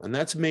schedule. And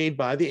that's made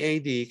by the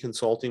AD,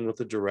 consulting with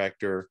the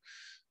director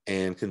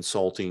and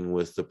consulting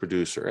with the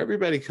producer.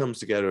 Everybody comes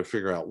together to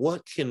figure out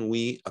what can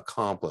we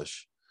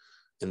accomplish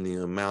in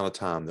the amount of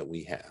time that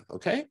we have,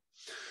 okay?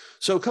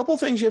 So a couple of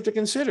things you have to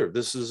consider.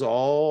 This is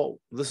all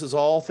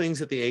things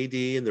that the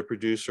AD and the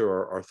producer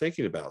are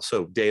thinking about.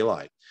 So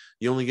daylight,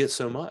 you only get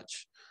so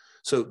much.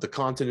 So the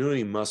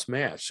continuity must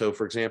match. So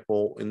for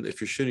example,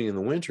 if you're shooting in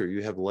the winter,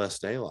 you have less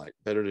daylight.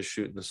 Better to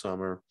shoot in the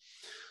summer.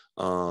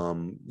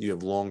 You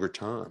have longer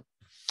time.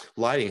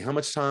 Lighting, how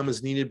much time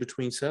is needed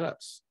between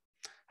setups?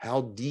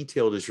 How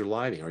detailed is your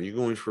lighting? Are you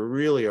going for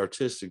really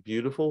artistic,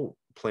 beautiful?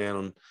 Plan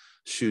on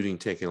shooting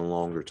taking a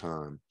longer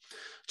time.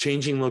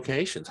 Changing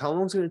locations. How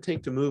long is it going to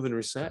take to move and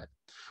reset?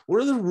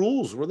 What are the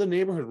rules? What are the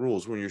neighborhood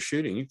rules when you're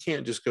shooting? You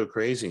can't just go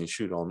crazy and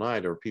shoot all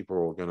night, or people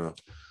are going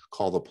to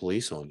call the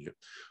police on you.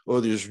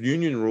 Or there's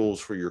union rules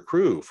for your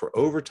crew, for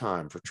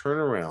overtime, for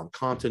turnaround,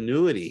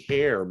 continuity,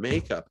 hair,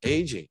 makeup,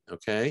 aging,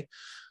 okay?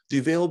 The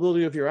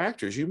availability of your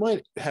actors. You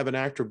might have an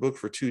actor booked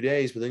for 2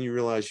 days, but then you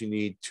realize you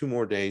need 2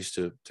 more days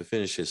to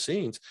finish his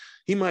scenes.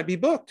 He might be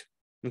booked.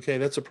 Okay,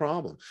 that's a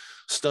problem.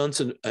 Stunts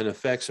and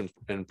effects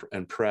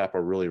and prep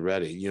are really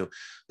ready.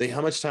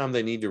 How much time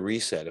they need to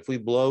reset. If we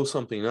blow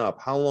something up,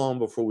 how long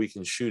before we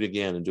can shoot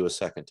again and do a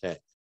second take?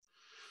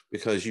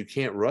 Because you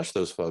can't rush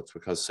those folks,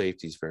 because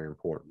safety is very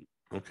important.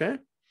 Okay.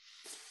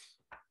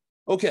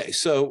 Okay,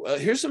 so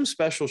here's some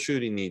special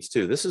shooting needs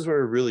too. This is where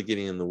we're really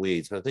getting in the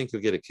weeds, but I think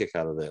you'll get a kick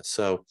out of this.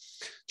 So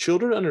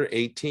children under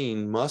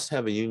 18 must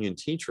have a union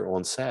teacher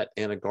on set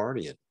and a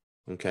guardian.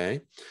 Okay.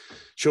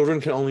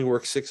 Children can only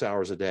work 6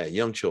 hours a day,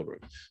 young children.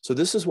 So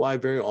this is why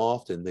very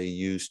often they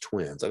use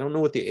twins. I don't know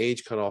what the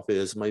age cutoff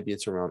is. Maybe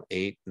it's around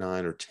 8,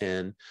 9, or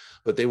 10,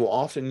 but they will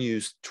often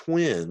use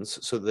twins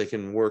so that they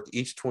can work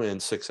each twin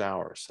 6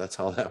 hours. That's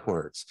how that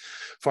works.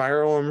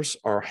 Firearms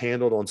are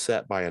handled on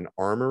set by an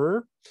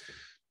armorer,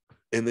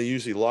 and they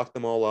usually lock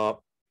them all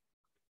up.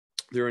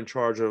 They're in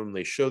charge of them.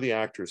 They show the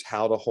actors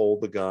how to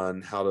hold the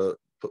gun, how to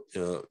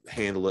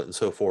handle it, and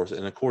so forth.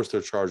 And of course,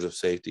 they're in charge of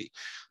safety.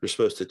 They're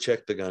supposed to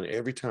check the gun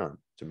every time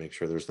to make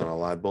sure there's not a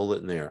live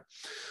bullet in there.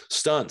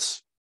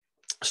 Stunts,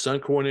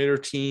 stunt coordinator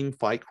team,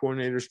 fight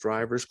coordinators,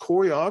 drivers,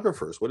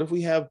 choreographers. What if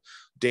we have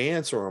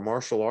dance or a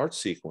martial arts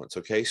sequence?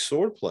 Okay,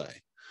 sword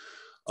play.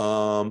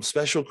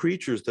 Special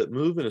creatures that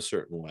move in a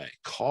certain way.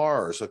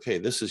 Cars. Okay,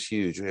 this is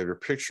huge. We have your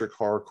picture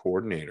car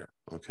coordinator.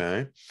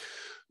 Okay.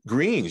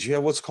 Greens, you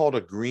have what's called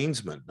a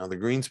greensman. Now, the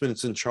greensman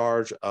is in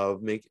charge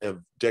of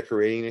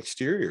decorating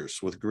exteriors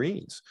with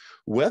greens.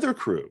 Weather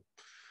crew,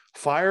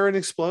 fire and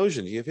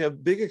explosions. If you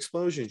have big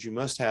explosions, you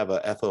must have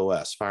a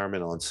FOS,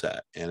 fireman on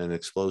set, and an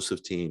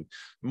explosive team.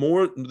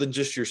 More than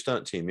just your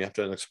stunt team, you have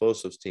to have an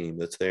explosives team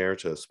that's there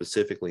to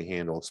specifically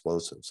handle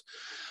explosives.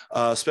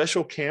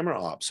 Special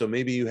camera ops. So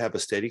maybe you have a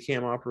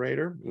Steadicam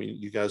operator.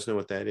 You guys know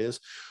what that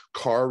is.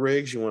 Car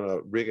rigs. You want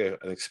to rig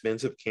an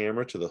expensive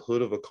camera to the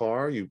hood of a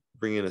car. You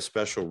bring in a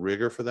special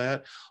rigger for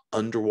that.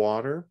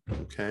 Underwater.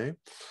 Okay.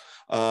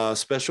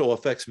 Special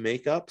effects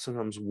makeup,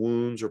 sometimes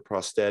wounds or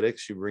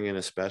prosthetics. You bring in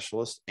a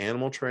specialist.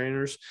 Animal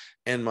trainers.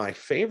 And my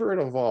favorite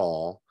of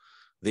all,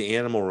 the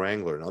animal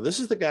wrangler. Now, this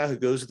is the guy who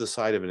goes to the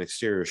site of an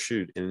exterior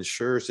shoot and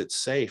ensures it's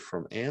safe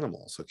from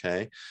animals,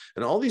 okay?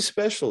 And all these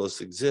specialists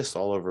exist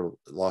all over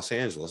Los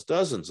Angeles,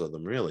 dozens of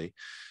them really,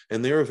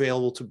 and they're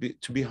available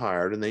to be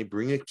hired, and they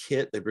bring a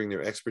kit, they bring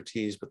their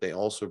expertise, but they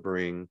also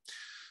bring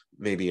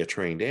maybe a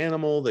trained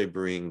animal, they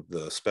bring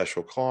the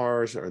special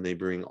cars, or they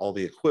bring all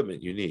the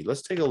equipment you need.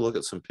 Let's take a look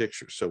at some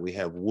pictures. So we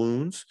have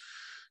wounds.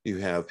 You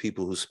have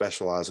people who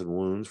specialize in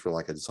wounds for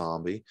like a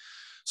zombie.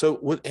 So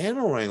with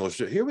animal wranglers,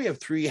 here we have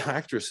 3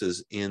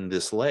 actresses in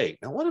this lake.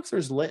 Now, what if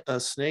there's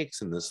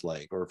snakes in this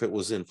lake, or if it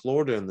was in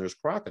Florida and there's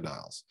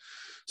crocodiles?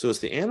 So it's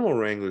the animal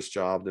wrangler's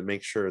job to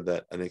make sure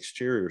that an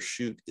exterior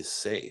shoot is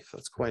safe.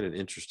 That's quite an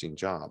interesting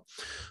job.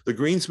 The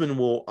greensman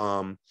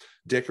will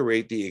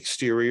decorate the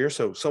exterior.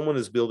 So someone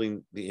is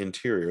building the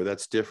interior,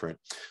 that's different.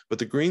 But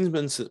the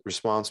greensman's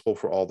responsible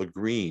for all the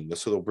green.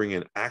 So they'll bring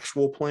in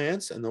actual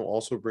plants, and they'll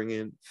also bring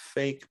in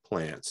fake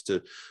plants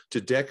to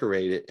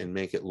decorate it and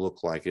make it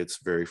look like it's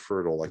very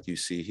fertile, like you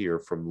see here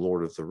from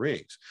Lord of the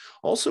Rings.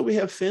 Also, we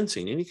have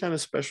fencing. Any kind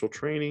of special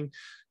training,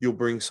 you'll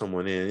bring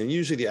someone in, and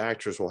usually the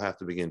actors will have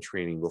to begin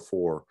training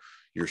before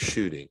you're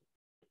shooting.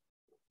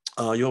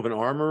 You have an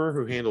armorer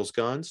who handles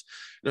guns.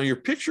 Now, your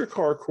picture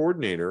car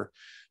coordinator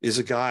is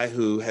a guy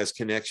who has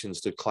connections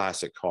to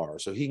classic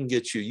cars. So he can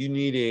get you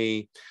need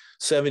a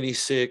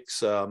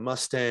 76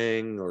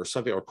 Mustang or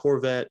something, or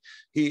Corvette,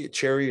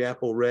 cherry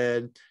apple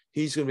red.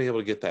 He's going to be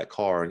able to get that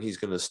car, and he's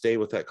going to stay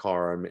with that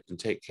car and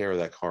take care of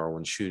that car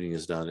when shooting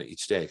is done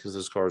each day, because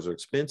those cars are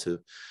expensive.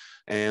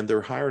 And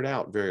they're hired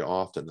out very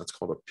often. That's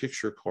called a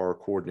picture car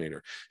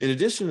coordinator. In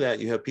addition to that,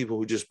 you have people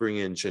who just bring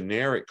in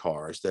generic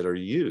cars that are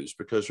used,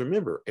 because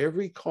remember,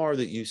 every car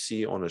that you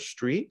see on a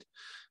street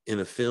in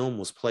a film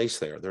was placed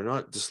there. They're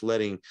not just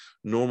letting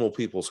normal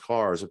people's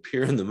cars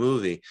appear in the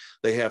movie.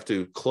 They have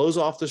to close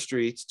off the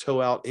streets,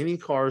 tow out any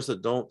cars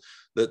that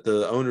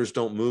the owners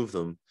don't move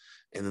them,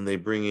 and then they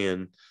bring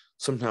in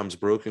sometimes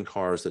broken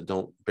cars that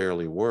don't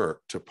barely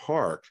work to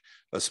park,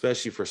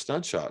 especially for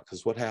stunt shot.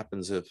 Because what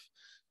happens if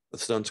the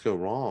stunts go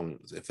wrong?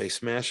 If they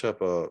smash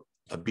up a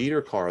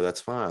beater car,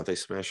 that's fine. If they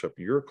smash up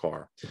your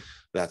car,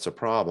 that's a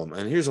problem.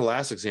 And here's the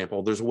last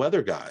example. There's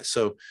weather guys.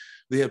 So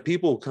they have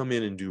people come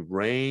in and do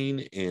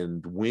rain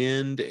and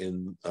wind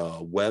and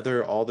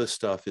weather. All this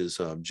stuff is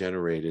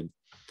generated.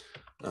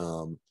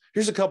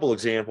 Here's a couple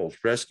examples.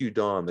 Rescue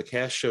Dawn. The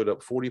cast showed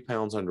up 40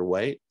 pounds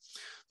underweight.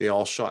 They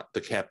all shot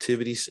the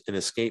captivity and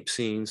escape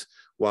scenes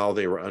while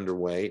they were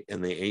underweight,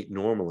 and they ate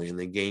normally, and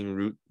they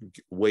gained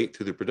weight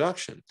through the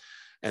production.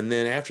 And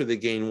then after they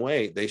gained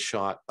weight, they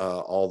shot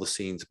all the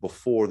scenes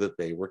before that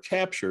they were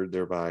captured,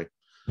 thereby,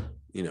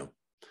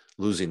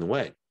 losing the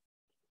weight.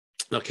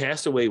 Now,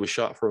 Castaway was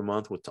shot for a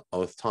month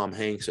with Tom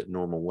Hanks at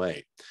normal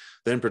weight.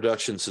 Then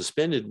production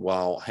suspended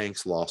while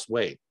Hanks lost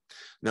weight.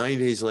 90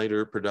 days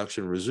later,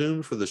 production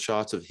resumed for the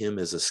shots of him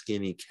as a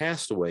skinny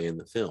castaway in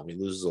the film. He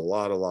loses a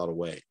lot of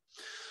weight.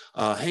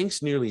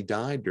 Hanks nearly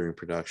died during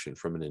production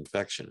from an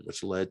infection,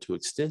 which led to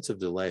extensive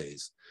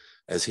delays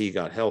as he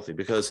got healthy,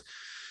 because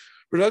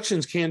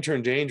productions can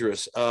turn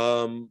dangerous.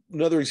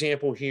 Another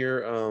example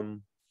here,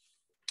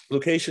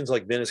 locations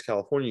like Venice,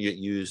 California get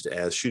used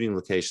as shooting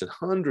locations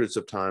hundreds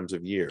of times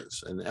of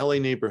years. And LA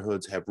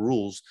neighborhoods have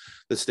rules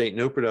that state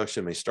no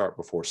production may start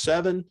before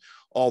 7.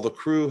 All the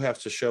crew have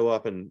to show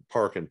up and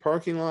park in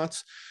parking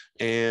lots.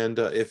 And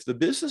if the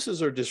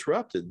businesses are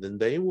disrupted, then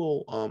they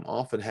will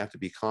often have to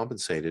be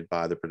compensated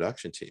by the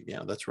production team.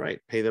 Yeah, that's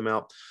right. Pay them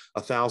out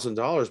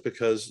 $1,000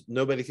 because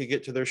nobody could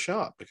get to their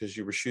shop because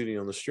you were shooting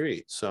on the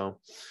street. So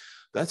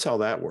That's how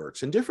that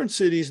works. And different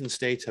cities and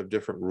states have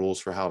different rules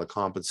for how to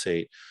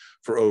compensate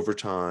for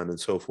overtime and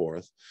so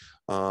forth.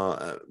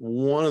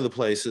 One of the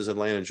places,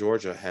 Atlanta,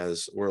 Georgia,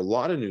 has where a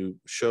lot of new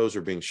shows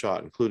are being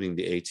shot, including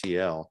the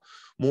ATL.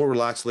 More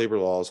relaxed labor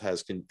laws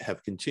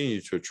have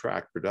continued to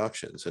attract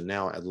productions, and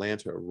now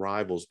Atlanta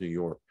rivals New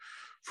York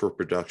for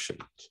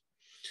productions.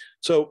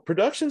 So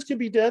productions can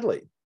be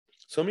deadly.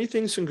 So many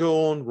things can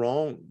go on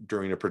wrong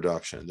during a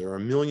production. There are a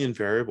million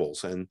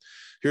variables. And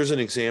here's an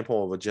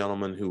example of a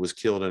gentleman who was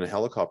killed in a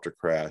helicopter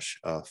crash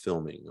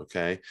filming,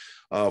 okay?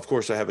 Of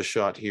course, I have a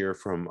shot here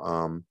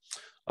from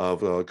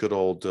of good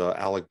old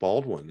Alec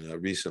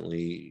Baldwin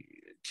recently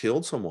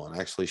killed someone,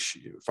 actually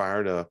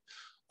fired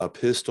a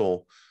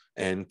pistol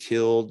and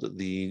killed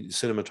the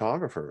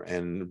cinematographer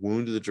and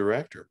wounded the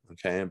director,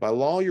 okay? And by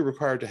law, you're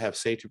required to have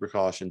safety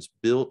precautions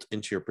built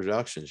into your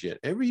productions, yet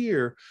every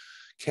year,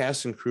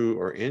 cast and crew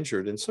are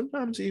injured and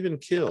sometimes even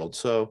killed.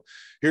 So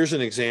here's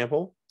an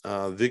example.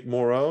 Vic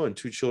Morrow and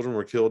 2 children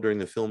were killed during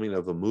the filming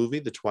of a movie,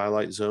 The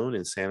Twilight Zone,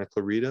 in Santa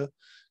Clarita,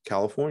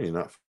 California,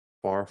 not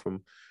far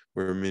from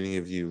where many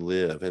of you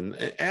live. And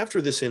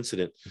after this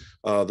incident,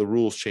 the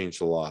rules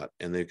changed a lot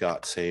and they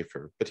got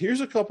safer. But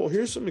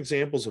here's some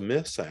examples of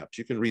mishaps.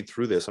 You can read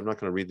through this. I'm not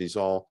going to read these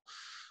all.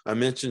 I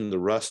mentioned the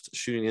Rust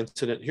shooting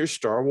incident. Here's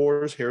Star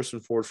Wars. Harrison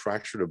Ford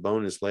fractured a bone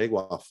in his leg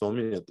while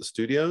filming at the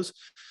studios.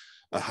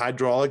 A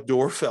hydraulic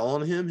door fell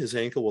on him. His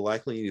ankle will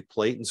likely need a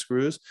plate and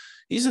screws.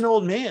 He's an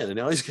old man, and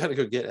now he's got to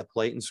go get a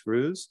plate and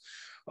screws.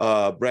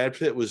 Brad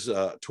Pitt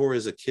tore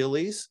his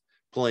Achilles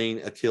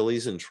playing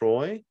Achilles in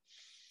Troy.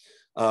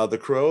 The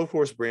Crow, of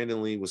course,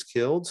 Brandon Lee was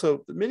killed.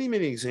 So many,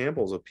 many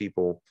examples of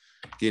people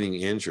getting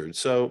injured.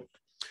 So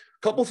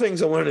a couple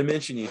things I wanted to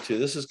mention you to.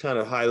 This is kind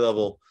of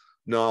high-level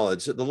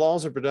knowledge. The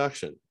laws of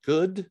production: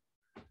 good,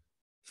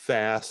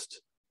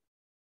 fast,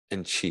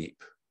 and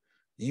cheap.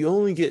 You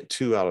only get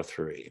 2 out of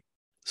 3.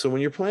 So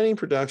when you're planning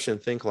production,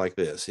 think like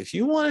this. If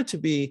you want it to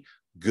be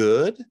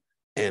good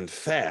and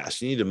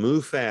fast, you need to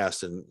move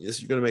fast, and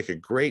you're going to make a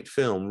great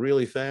film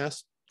really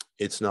fast,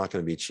 it's not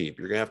going to be cheap.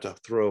 You're going to have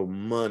to throw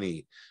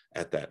money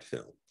at that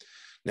film.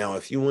 Now,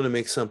 if you want to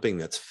make something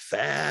that's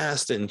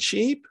fast and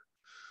cheap,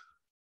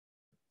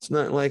 it's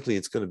not likely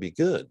it's going to be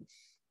good.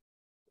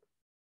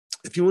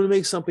 If you want to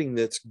make something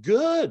that's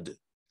good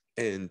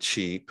and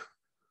cheap,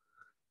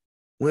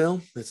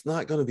 well, it's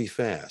not going to be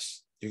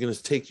fast. You're going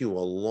to take you a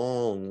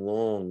long,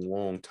 long,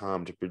 long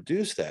time to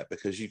produce that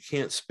because you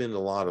can't spend a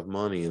lot of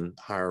money and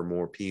hire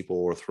more people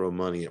or throw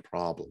money at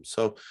problems.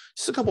 So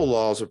just a couple of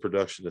laws of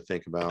production to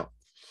think about.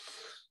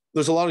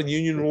 There's a lot of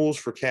union rules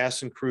for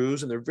cast and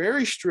crews, and they're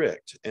very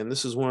strict. And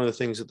this is one of the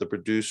things that the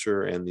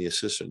producer and the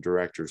assistant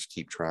directors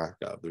keep track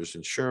of. There's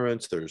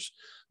insurance, there's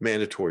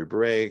mandatory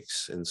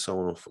breaks, and so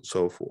on and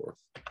so forth.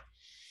 A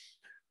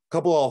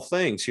couple of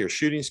things here.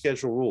 Shooting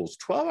schedule rules.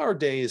 12-hour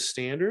day is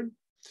standard.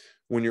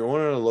 When you're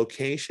on a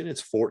location,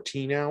 it's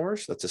 14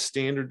 hours. That's a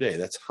standard day.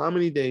 That's how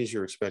many days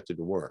you're expected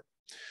to work.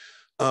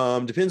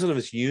 Depends on if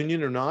it's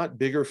union or not.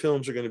 Bigger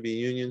films are going to be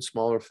union.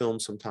 Smaller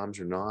films sometimes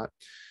are not.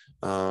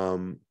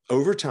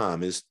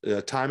 Overtime is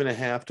time and a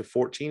half to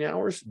 14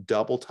 hours,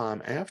 double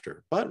time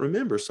after. But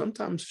remember,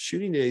 sometimes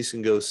shooting days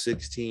can go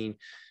 16,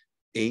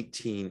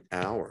 18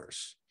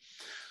 hours.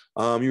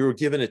 You were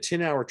given a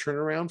 10-hour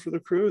turnaround for the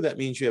crew. That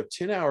means you have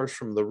 10 hours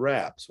from the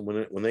wrap. So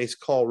when they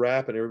call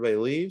wrap and everybody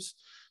leaves,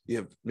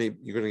 you're going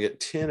to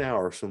get 10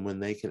 hours from when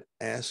they can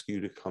ask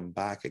you to come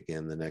back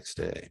again the next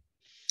day.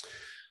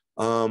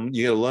 You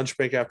get a lunch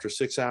break after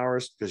 6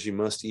 hours because you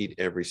must eat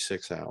every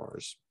 6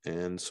 hours,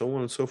 and so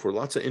on and so forth.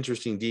 Lots of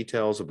interesting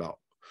details about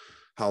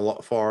how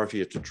far if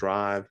you have to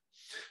drive.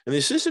 And the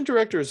assistant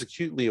director is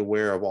acutely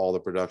aware of all the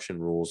production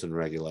rules and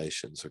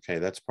regulations. Okay,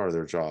 that's part of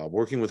their job.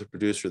 Working with the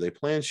producer, they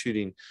plan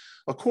shooting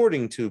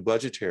according to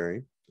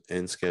budgetary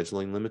and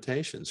scheduling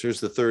limitations. Here's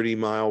the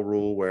 30-mile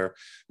rule, where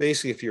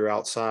basically if you're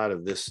outside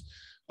of this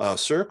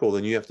circle,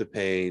 then you have to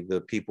pay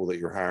the people that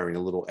you're hiring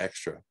a little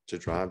extra to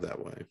drive that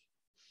way.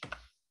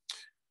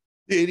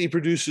 The AD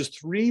produces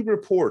 3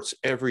 reports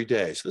every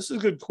day. So this is a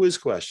good quiz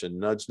question.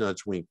 Nudge,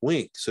 nudge, wink,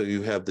 wink. So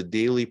you have the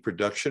daily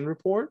production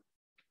report,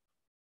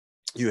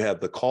 you have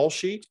the call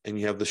sheet, and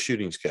you have the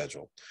shooting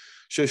schedule.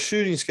 So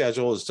shooting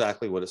schedule is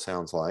exactly what it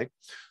sounds like.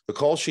 The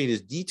call sheet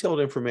is detailed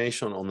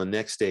information on the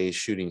next day's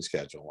shooting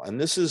schedule.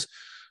 And this is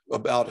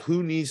about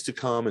who needs to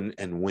come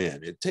and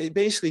when. It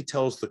basically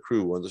tells the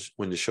crew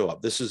when to show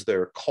up. This is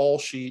their call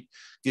sheet,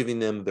 giving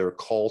them their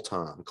call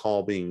time,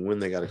 call being when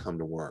they got to come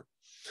to work.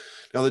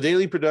 Now, the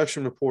daily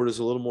production report is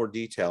a little more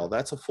detailed.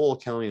 That's a full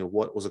accounting of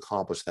what was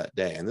accomplished that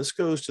day. And this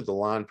goes to the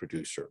line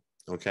producer,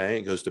 okay?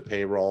 It goes to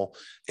payroll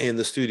and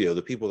the studio,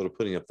 the people that are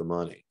putting up the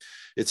money.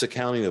 It's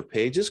accounting of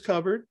pages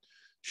covered,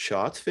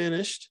 shots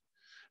finished,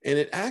 and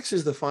it acts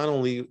as the final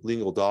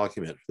legal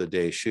document for the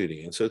day's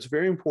shooting. And so it's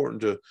very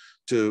important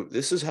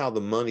this is how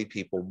the money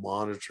people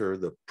monitor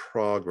the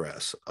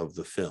progress of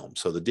the film.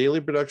 So the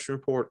daily production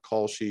report,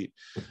 call sheet,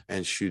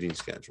 and shooting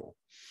schedule.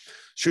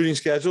 Shooting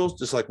schedules,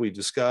 just like we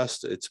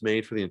discussed, it's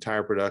made for the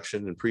entire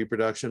production and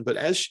pre-production. But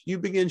as you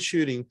begin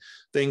shooting,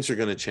 things are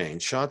going to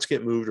change. Shots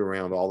get moved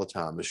around all the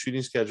time. The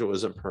shooting schedule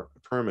isn't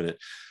permanent.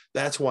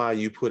 That's why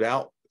you put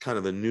out kind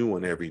of a new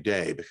one every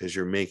day, because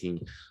you're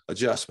making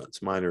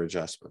adjustments, minor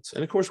adjustments.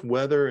 And of course,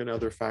 weather and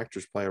other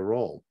factors play a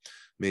role.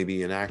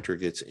 Maybe an actor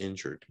gets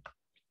injured.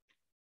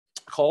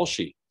 Call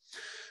sheet.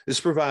 This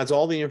provides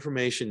all the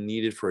information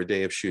needed for a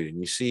day of shooting.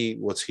 You see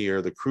what's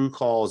here. The crew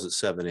call is at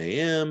 7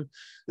 a.m.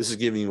 This is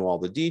giving you all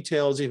the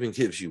details, even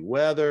gives you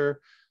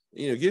weather,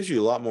 gives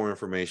you a lot more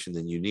information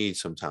than you need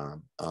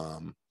sometime.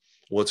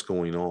 What's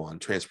going on,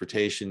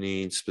 transportation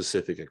needs,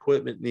 specific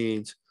equipment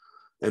needs.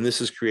 And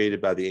this is created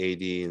by the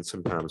AD and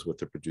sometimes with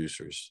the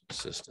producer's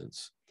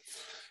assistants.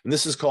 And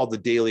this is called the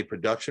daily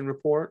production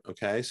report.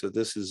 Okay, so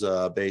this is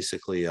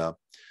basically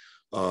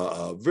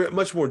very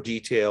much more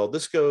detailed.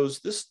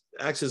 This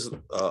acts as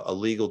a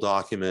legal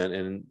document,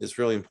 and it's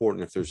really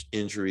important if there's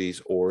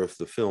injuries or if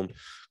the film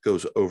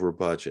goes over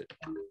budget.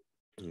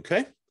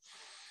 Okay.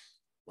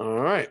 All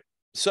right.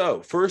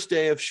 So first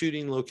day of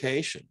shooting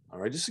location. All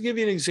right. Just to give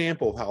you an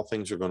example of how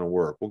things are going to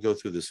work. We'll go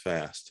through this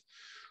fast.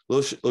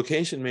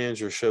 Location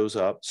manager shows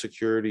up,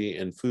 security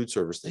and food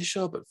service. They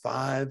show up at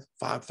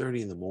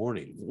 5:30 in the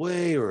morning,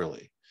 way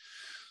early.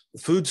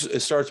 Food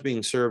starts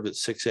being served at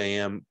 6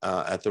 a.m.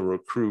 At the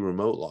crew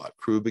remote lot.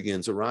 Crew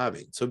begins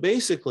arriving. So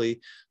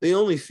basically, they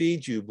only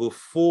feed you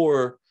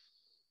before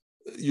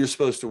you're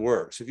supposed to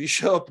work. So if you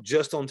show up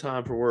just on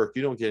time for work,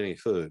 you don't get any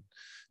food.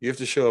 You have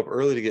to show up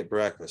early to get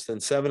breakfast. Then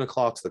 7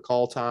 o'clock's the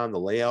call time. The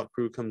layout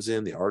crew comes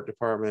in, the art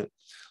department.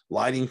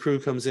 Lighting crew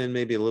comes in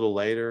maybe a little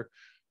later.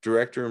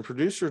 Director and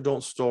producer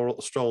don't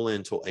stroll in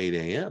until 8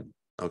 a.m.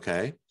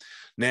 Okay.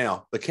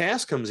 Now, the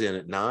cast comes in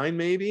at 9,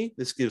 maybe.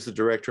 This gives the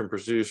director and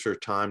producer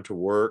time to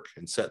work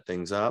and set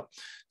things up.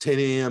 10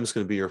 a.m. is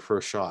going to be your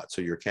first shot,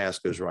 so your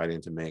cast goes right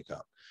into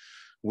makeup.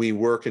 We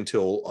work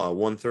until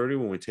 1:30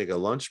 when we take a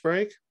lunch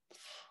break.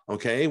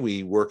 Okay,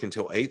 we work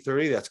until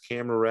 8:30. That's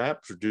camera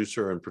wrap.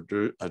 Producer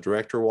and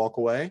director walk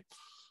away.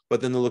 But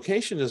then the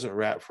location doesn't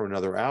wrap for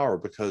another hour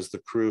because the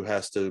crew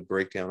has to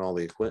break down all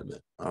the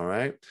equipment. All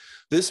right.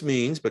 This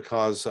means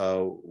because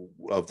of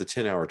the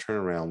 10-hour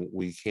turnaround,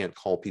 we can't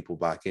call people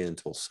back in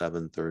until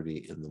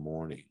 7:30 in the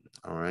morning.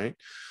 All right.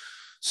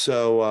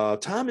 So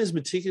time is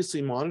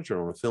meticulously monitored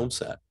on a film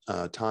set.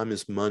 Time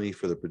is money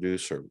for the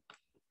producer.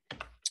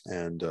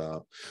 And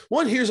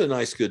here's a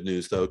nice good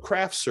news though,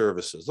 craft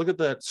services. Look at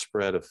that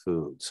spread of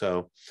food.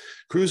 So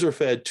crews are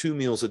fed 2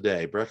 meals a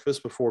day,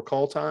 breakfast before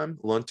call time,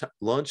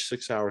 lunch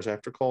 6 hours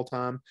after call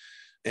time,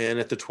 and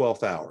at the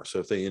 12th hour. So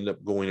if they end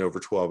up going over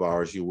 12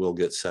 hours, you will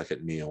get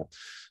second meal.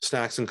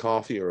 Snacks and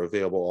coffee are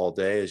available all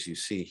day, as you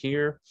see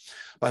here.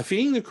 By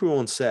feeding the crew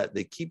on set,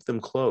 they keep them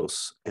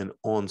close and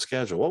on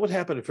schedule. What would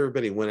happen if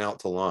everybody went out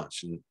to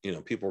lunch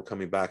and people were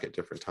coming back at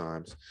different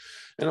times?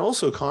 And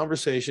also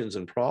conversations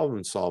and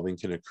problem solving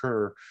can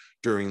occur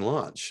during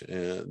lunch.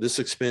 This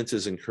expense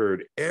is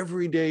incurred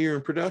every day you're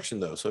in production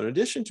though. So in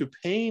addition to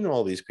paying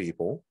all these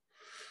people,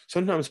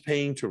 sometimes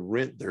paying to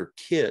rent their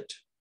kit,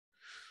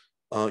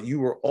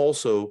 you are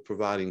also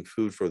providing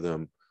food for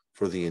them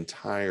for the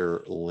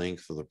entire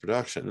length of the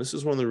production. This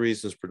is one of the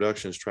reasons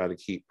productions try to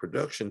keep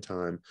production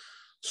time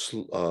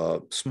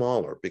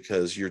smaller,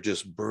 because you're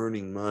just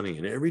burning money.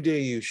 And every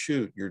day you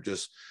shoot, you're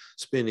just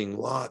spending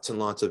lots and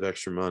lots of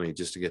extra money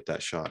just to get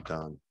that shot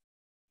done.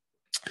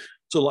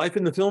 So life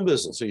in the film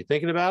business, are you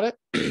thinking about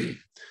it?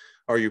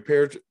 Are you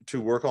prepared to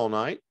work all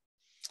night?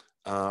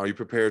 Are you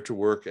prepared to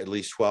work at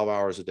least 12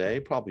 hours a day?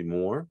 Probably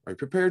more. Are you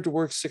prepared to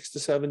work 6 to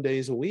 7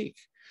 days a week?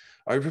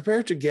 Are you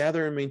prepared to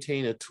gather and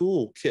maintain a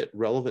tool kit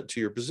relevant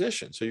to your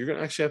position? So you're going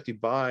to actually have to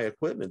buy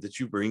equipment that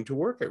you bring to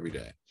work every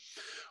day.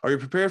 Are you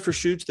prepared for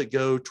shoots that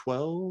go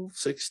 12,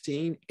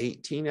 16,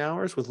 18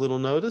 hours with little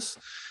notice?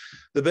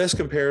 The best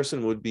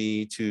comparison would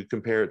be to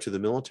compare it to the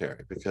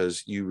military,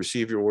 because you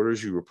receive your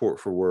orders, you report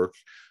for work,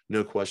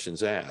 no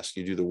questions asked.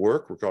 You do the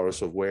work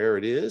regardless of where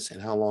it is and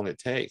how long it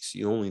takes.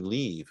 You only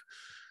leave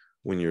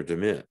when you're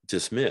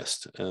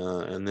dismissed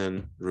and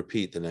then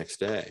repeat the next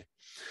day.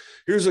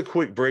 Here's a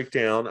quick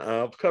breakdown.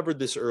 I've covered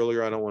this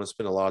earlier. I don't want to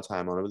spend a lot of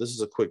time on it, but this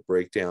is a quick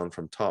breakdown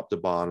from top to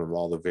bottom of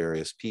all the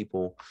various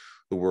people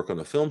who work on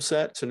the film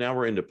set. So now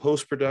we're into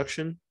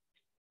post-production.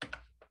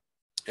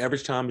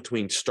 Average time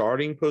between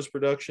starting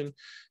post-production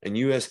and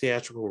U.S.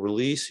 theatrical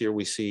release. Here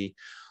we see,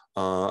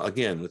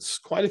 again, it's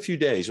quite a few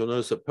days. You'll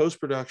notice that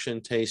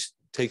post-production takes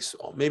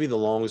maybe the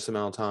longest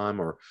amount of time,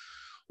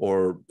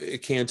 or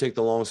it can take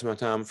the longest amount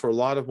of time. For a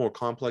lot of more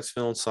complex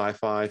films,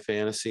 sci-fi,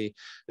 fantasy,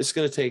 it's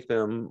going to take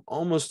them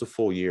almost a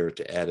full year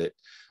to edit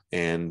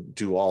and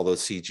do all the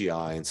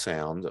CGI and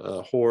sound.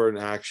 Horror and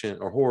action,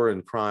 or horror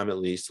and crime at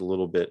least, a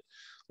little bit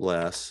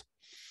less.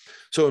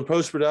 So in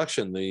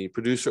post-production, the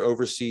producer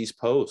oversees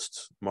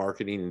posts,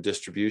 marketing, and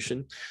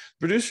distribution.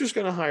 The producer is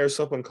going to hire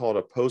someone called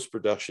a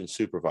post-production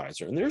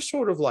supervisor, and they're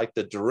sort of like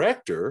the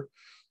director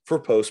for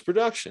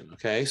post-production.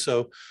 Okay,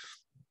 so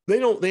they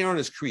aren't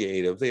as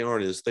creative. They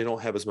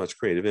don't have as much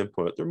creative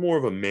input. They're more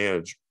of a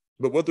manager.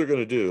 But what they're going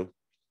to do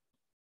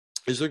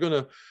is they're going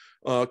to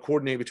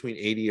coordinate between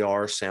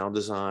ADR, sound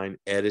design,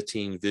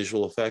 editing,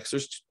 visual effects.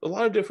 There's a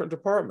lot of different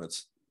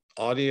departments,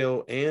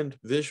 audio and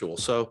visual.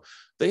 So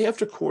they have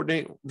to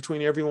coordinate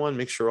between everyone,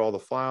 make sure all the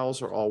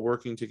files are all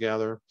working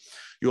together.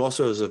 You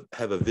also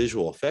have a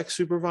visual effects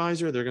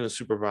supervisor. They're going to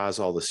supervise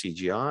all the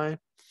CGI.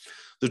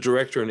 The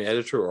director and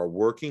editor are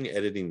working,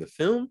 editing the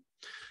film.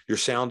 Your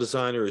sound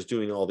designer is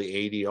doing all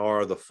the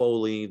ADR, the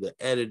Foley, the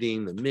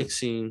editing, the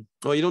mixing.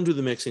 Well, you don't do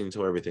the mixing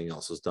until everything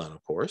else is done,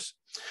 of course.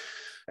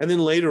 And then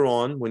later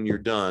on, when you're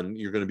done,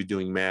 you're going to be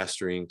doing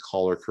mastering,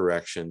 color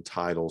correction,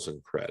 titles,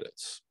 and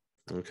credits.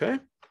 Okay.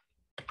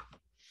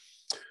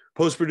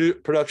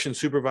 Post-production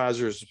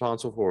supervisor is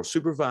responsible for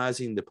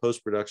supervising the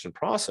post-production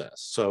process.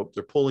 So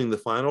they're pulling the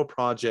final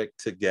project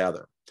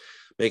together,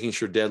 making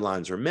sure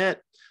deadlines are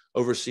met,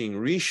 overseeing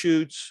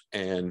reshoots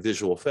and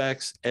visual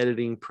effects,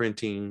 editing,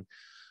 printing,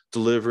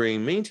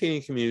 delivering,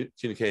 maintaining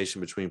communication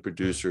between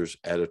producers,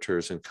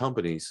 editors, and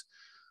companies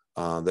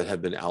that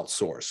have been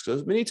outsourced.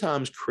 Because many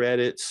times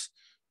credits,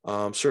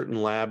 certain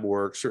lab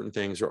work, certain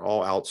things are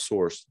all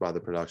outsourced by the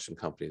production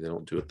company. They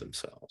don't do it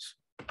themselves.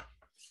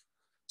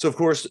 So of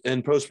course,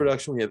 in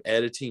post-production, we have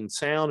editing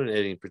sound and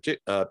editing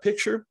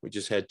picture. We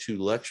just had 2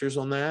 lectures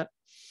on that.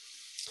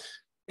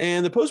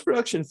 And the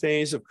post-production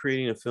phase of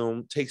creating a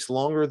film takes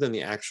longer than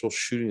the actual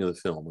shooting of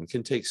the film and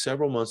can take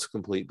several months to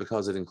complete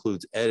because it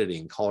includes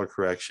editing, color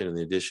correction, and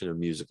the addition of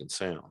music and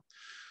sound.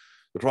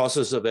 The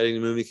process of editing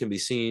a movie can be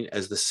seen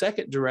as the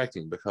second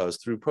directing because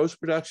through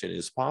post-production, it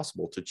is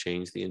possible to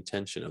change the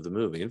intention of the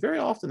movie. And very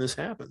often this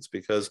happens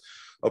because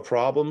of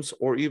problems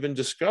or even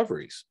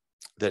discoveries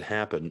that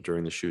happen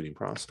during the shooting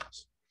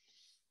process.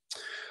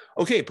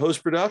 Okay,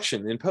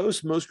 post-production. In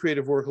post, most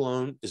creative work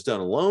is done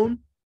alone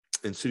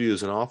in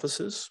studios and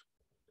offices.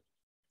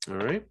 All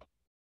right.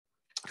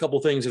 A couple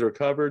things that are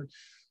covered.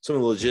 Some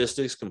of the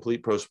logistics,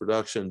 complete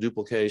post-production,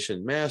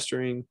 duplication,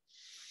 mastering.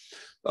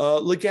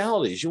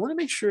 Legalities. You want to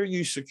make sure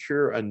you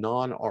secure a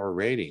non-R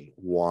rating.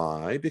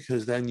 Why?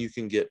 Because then you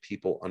can get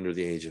people under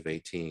the age of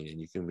 18 and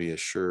you can be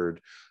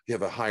assured you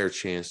have a higher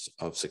chance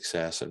of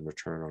success and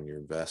return on your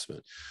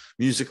investment.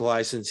 Music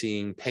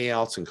licensing,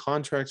 payouts and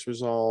contracts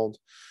resolved.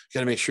 You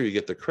got to make sure you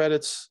get the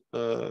credits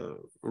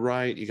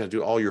right. You got to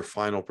do all your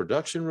final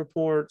production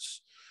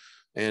reports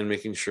and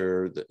making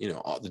sure that, you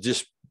know,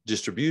 the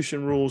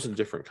distribution rules in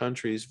different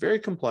countries. Very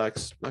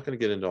complex. Not going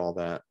to get into all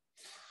that.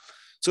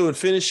 So in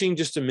finishing,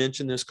 just to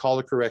mention this,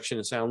 color correction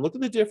and sound. Look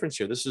at the difference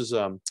here. This is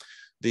A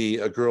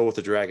Girl with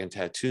a Dragon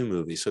Tattoo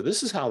movie. So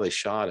this is how they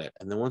shot it.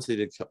 And then once they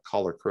did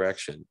color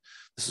correction,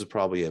 this is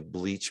probably a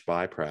bleach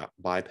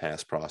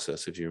bypass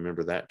process, if you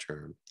remember that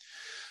term.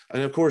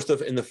 And of course,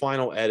 in the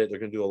final edit, they're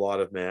going to do a lot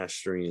of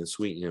mastering and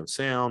sweetening of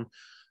sound,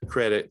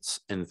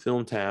 credits, and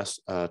film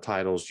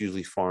titles,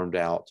 usually farmed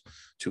out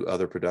to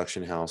other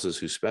production houses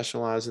who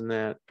specialize in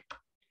that.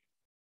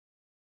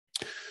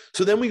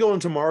 So then we go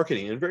into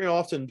marketing, and very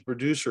often the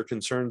producer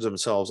concerns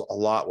themselves a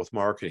lot with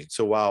marketing.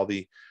 So while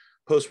the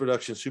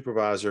post-production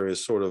supervisor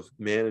is sort of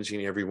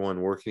managing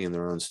everyone working in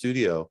their own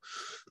studio,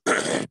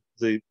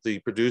 the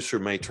producer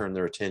may turn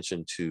their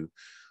attention to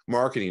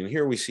marketing. And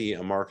here we see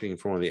a marketing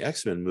for one of the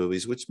X-Men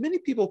movies, which many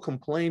people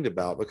complained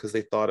about because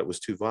they thought it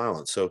was too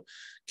violent. So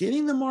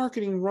getting the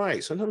marketing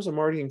right, sometimes a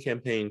marketing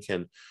campaign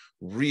can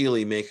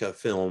really make a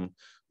film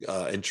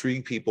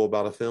intrigue people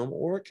about a film,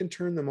 or it can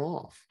turn them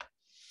off.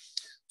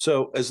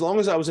 So as long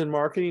as I was in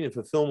marketing, if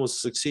a film was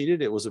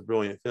succeeded, it was a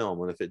brilliant film.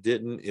 And if it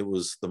didn't, it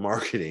was the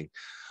marketing.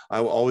 I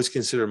will always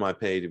consider my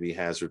pay to be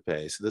hazard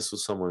pay. So this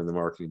was someone in the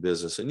marketing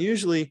business. And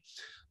usually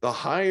the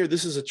higher,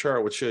 this is a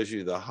chart which shows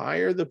you the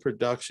higher the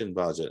production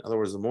budget. In other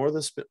words, the more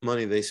the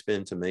money they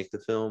spend to make the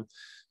film,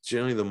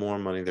 generally the more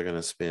money they're going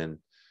to spend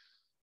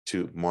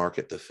to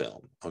market the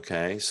film.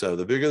 Okay. So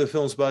the bigger the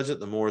film's budget,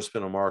 the more is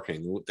spent on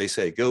marketing. They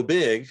say go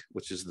big,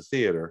 which is the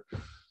theater,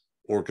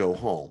 or go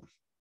home,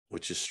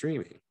 which is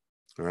streaming.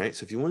 All right.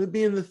 So if you want to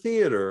be in the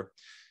theater,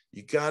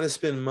 you got to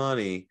spend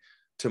money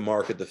to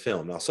market the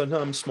film. Now,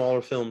 sometimes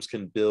smaller films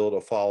can build a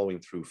following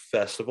through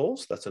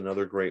festivals. That's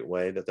another great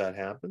way that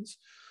happens,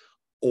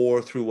 or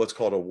through what's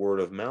called a word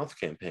of mouth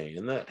campaign.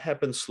 And that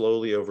happens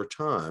slowly over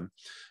time.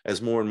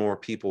 As more and more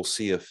people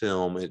see a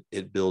film,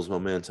 it builds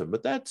momentum.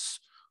 But that's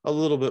a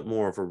little bit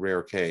more of a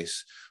rare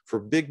case. For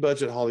big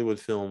budget Hollywood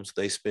films,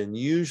 they spend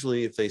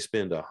usually, if they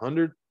spend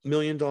 $100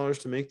 million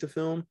to make the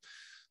film,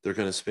 they're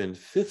going to spend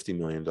 $50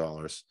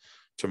 million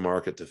to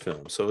market the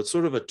film. So it's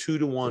sort of a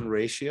 2-to-1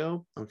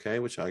 ratio, okay,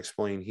 which I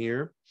explain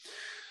here.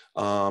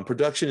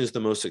 Production is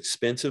the most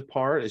expensive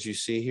part. As you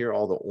see here,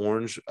 all the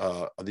orange,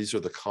 these are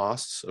the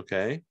costs,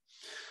 okay.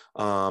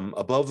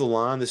 Above the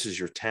line, this is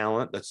your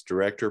talent. That's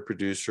director,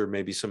 producer,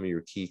 maybe some of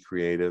your key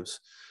creatives,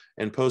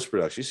 and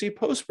post-production. You see,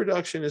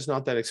 post-production is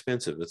not that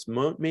expensive. It's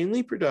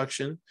mainly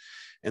production.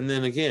 And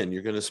then again,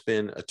 you're going to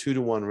spend a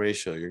 2-to-1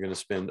 ratio. You're going to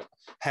spend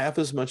half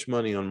as much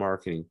money on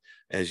marketing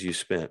as you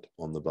spent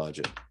on the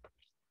budget.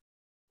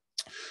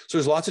 So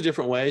there's lots of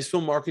different ways.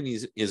 Film marketing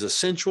is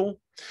essential.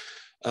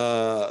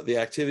 The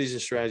activities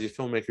and strategies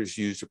filmmakers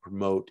use to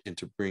promote and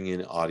to bring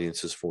in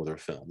audiences for their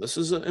film. This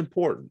is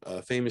important.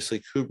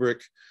 Famously,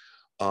 Kubrick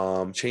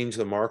changed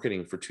the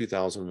marketing for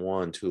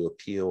 2001 to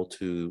appeal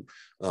to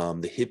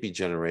the hippie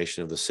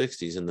generation of the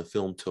 60s, and the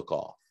film took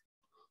off.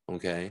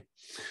 Okay.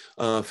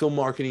 Film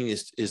marketing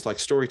is like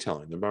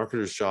storytelling. The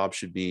marketer's job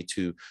should be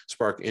to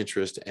spark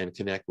interest and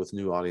connect with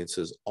new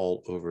audiences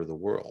all over the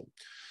world.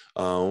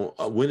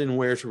 When and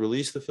where to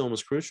release the film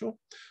is crucial.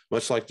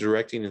 Much like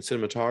directing and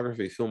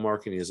cinematography, film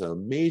marketing is a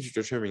major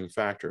determining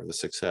factor of the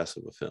success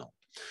of a film.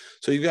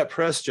 So you've got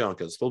press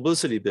junkets,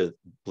 publicity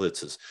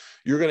blitzes.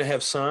 You're going to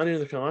have signed into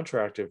the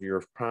contract of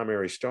your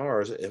primary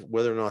stars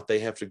whether or not they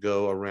have to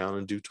go around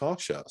and do talk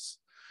shows.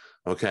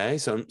 Okay,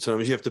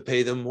 sometimes you have to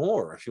pay them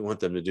more if you want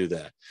them to do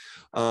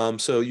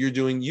that. So you're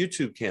doing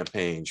YouTube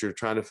campaigns. You're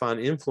trying to find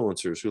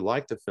influencers who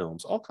like the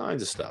films, all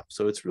kinds of stuff.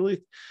 So it's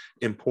really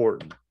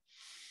important.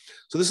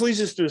 So this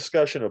leads us to a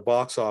discussion of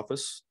box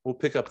office. We'll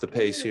pick up the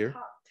pace here.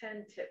 Top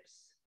 10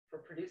 tips for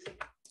producing.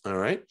 All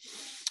right.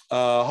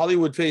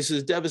 Hollywood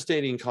faces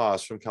devastating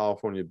costs from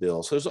California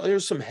bills. So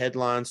there's some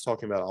headlines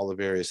talking about all the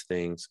various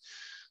things,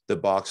 the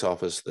box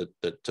office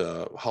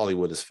that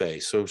Hollywood has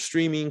faced. So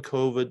streaming,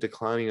 COVID,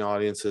 declining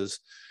audiences,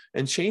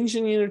 and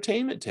changing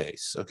entertainment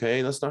tastes.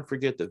 Okay, let's not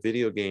forget that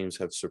video games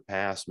have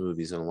surpassed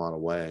movies in a lot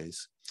of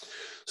ways.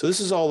 So this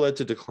has all led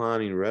to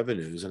declining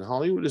revenues, and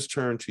Hollywood has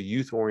turned to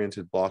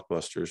youth-oriented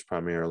blockbusters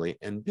primarily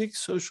and big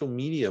social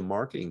media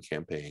marketing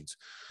campaigns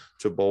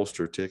to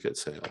bolster ticket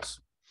sales.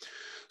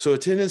 So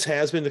attendance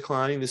has been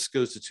declining. This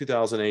goes to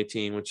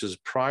 2018, which is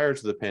prior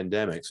to the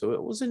pandemic. So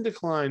it was in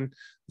decline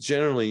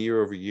generally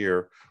year over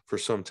year for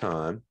some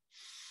time.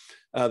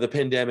 The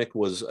pandemic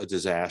was a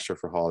disaster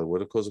for Hollywood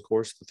because, of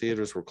course, the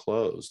theaters were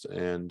closed,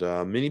 and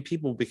many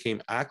people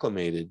became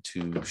acclimated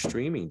to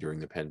streaming during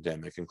the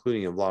pandemic,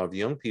 including a lot of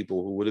young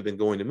people who would have been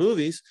going to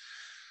movies.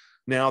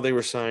 Now they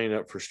were signing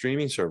up for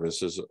streaming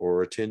services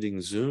or attending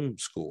Zoom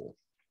school.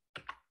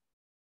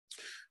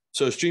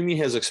 So streaming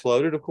has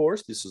exploded, of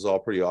course. This is all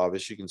pretty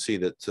obvious. You can see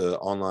that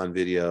online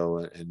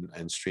video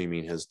and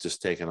streaming has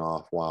just taken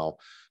off, while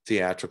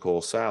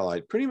theatrical,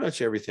 satellite, pretty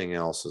much everything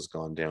else has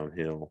gone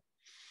downhill.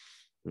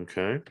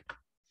 Okay.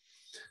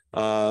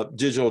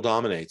 Digital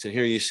dominates. And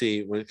here you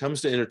see, when it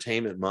comes to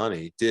entertainment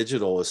money,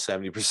 digital is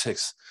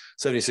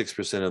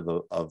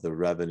 76% of the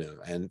revenue,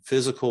 and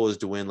physical is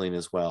dwindling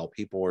as well.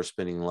 People are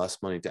spending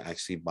less money to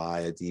actually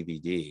buy a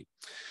DVD.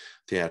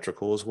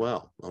 Theatrical as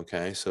well.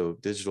 Okay. So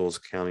digital is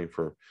accounting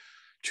for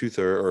 2/3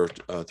 or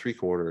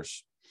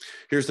 3/4.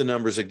 Here's the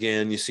numbers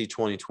again. You see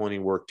 2020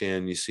 worked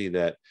in. You see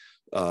that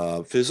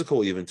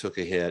physical even took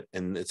a hit,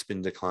 and it's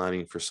been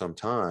declining for some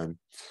time.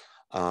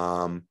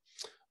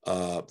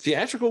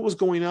 Theatrical was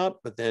going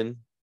up, but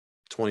then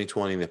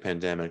 2020, the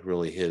pandemic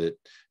really hit it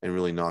and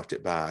really knocked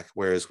it back.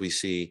 Whereas we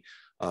see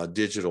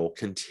digital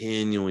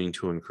continuing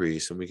to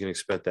increase, and we can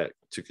expect that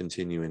to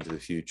continue into the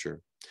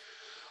future.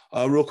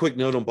 Real quick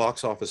note on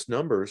box office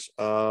numbers.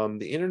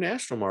 The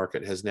international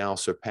market has now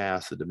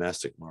surpassed the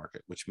domestic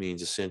market, which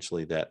means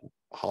essentially that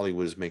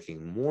Hollywood is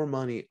making more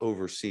money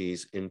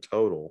overseas in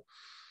total,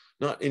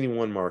 not any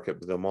one market,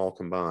 but them all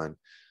combined,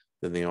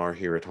 than they are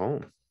here at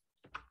home.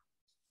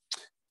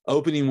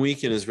 Opening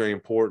weekend is very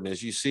important.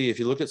 As you see, if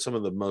you look at some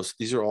of the most,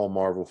 these are all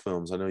Marvel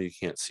films. I know you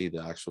can't see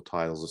the actual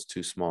titles, it's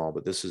too small,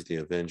 but this is the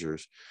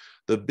Avengers.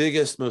 The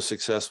biggest, most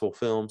successful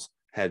films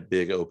had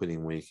big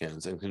opening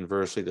weekends. And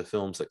conversely, the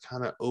films that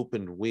kind of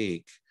opened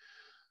weak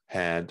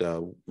had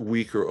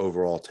weaker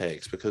overall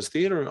takes, because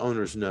theater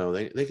owners know,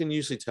 they can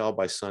usually tell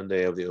by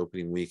Sunday of the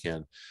opening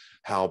weekend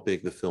how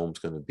big the film's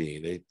going to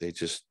be.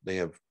 They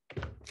have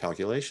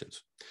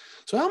calculations.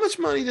 So how much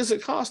money does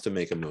it cost to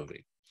make a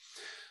movie?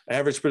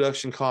 Average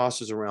production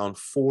cost is around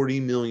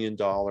 $40 million.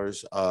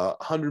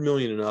 $100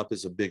 million and up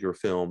is a bigger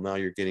film. Now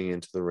you're getting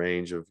into the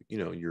range of,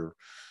 your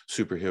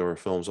superhero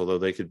films, although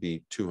they could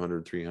be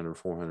 200, 300,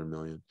 400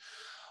 million.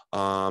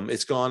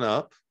 It's gone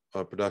up.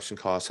 Production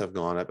costs have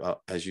gone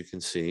up, as you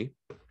can see.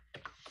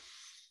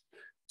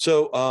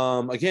 So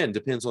again,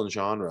 depends on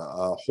genre.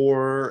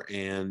 Horror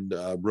and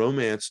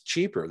romance,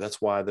 cheaper.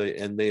 That's why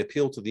they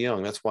appeal to the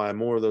young. That's why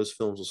more of those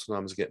films will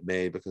sometimes get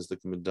made, because they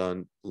can be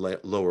done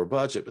lower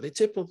budget, but they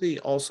typically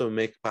also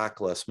make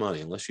back less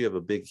money unless you have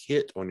a big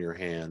hit on your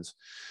hands.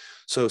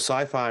 So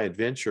sci-fi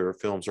adventure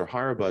films are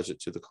higher budget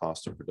to the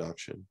cost of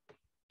production.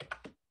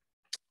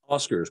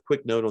 Oscars,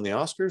 quick note on the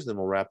Oscars, then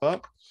we'll wrap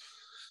up.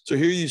 So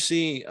here you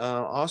see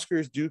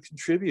Oscars do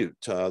contribute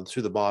to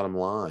the bottom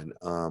line.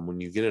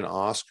 When you get an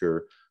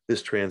Oscar,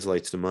 this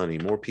translates to money.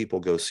 More people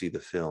go see the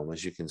film.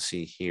 As you can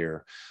see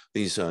here,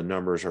 these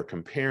numbers are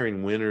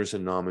comparing winners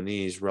and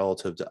nominees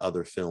relative to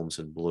other films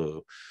in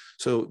blue.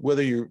 So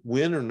whether you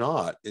win or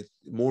not,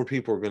 more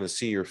people are going to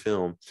see your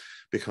film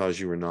because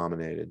you were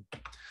nominated.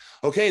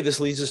 Okay, this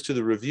leads us to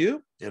the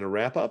review and a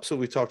wrap up. So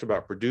we talked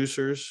about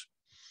producers.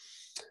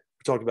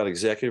 We talked about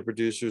executive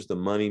producers, the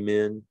money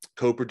men,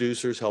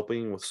 co-producers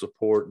helping with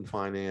support and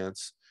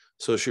finance,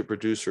 associate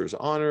producers,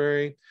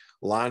 honorary,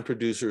 line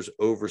producers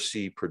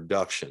oversee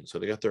production. So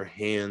they got their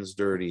hands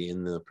dirty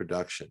in the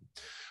production.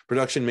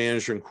 Production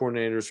manager and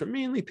coordinators are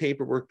mainly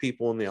paperwork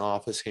people in the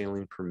office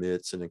handling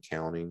permits and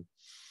accounting.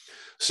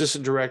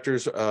 Assistant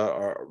directors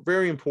are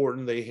very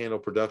important. They handle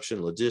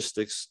production,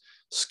 logistics,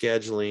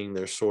 scheduling.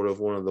 They're sort of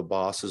one of the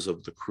bosses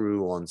of the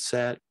crew on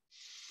set.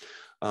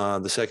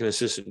 The second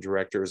assistant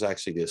director is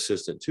actually the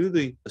assistant to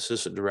the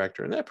assistant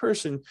director, and that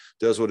person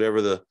does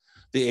whatever the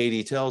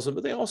AD tells them,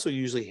 but they also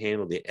usually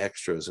handle the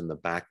extras and the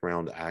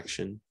background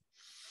action.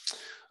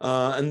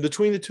 And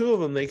between the two of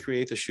them, they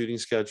create the shooting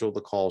schedule,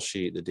 the call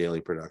sheet, the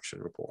daily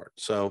production report.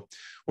 So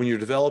when you're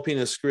developing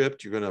a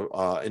script, you're going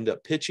to end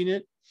up pitching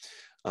it.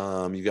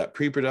 You've got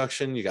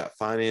pre-production, you got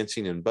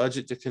financing and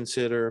budget to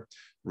consider,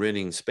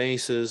 renting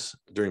spaces.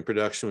 During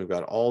production, we've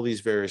got all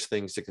these various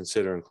things to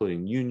consider,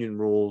 including union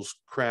rules,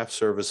 craft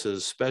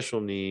services,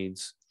 special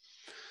needs.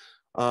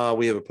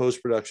 We have a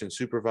post-production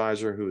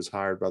supervisor who is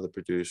hired by the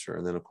producer.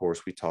 And then, of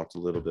course, we talked a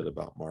little bit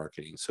about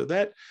marketing. So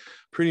that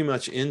pretty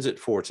much ends it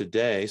for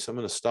today. So I'm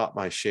going to stop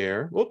my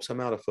share. Whoops,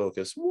 I'm out of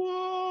focus.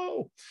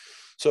 Whoa.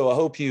 So I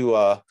hope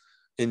you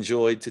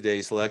enjoyed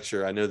today's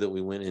lecture. I know that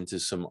we went into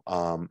some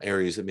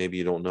areas that maybe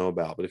you don't know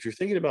about. But if you're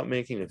thinking about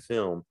making a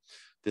film,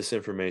 this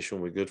information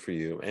will be good for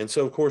you. And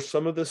so, of course,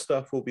 some of this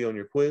stuff will be on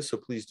your quiz. So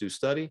please do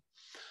study.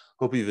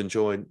 Hope you've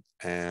enjoyed,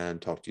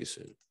 and talk to you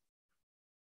soon.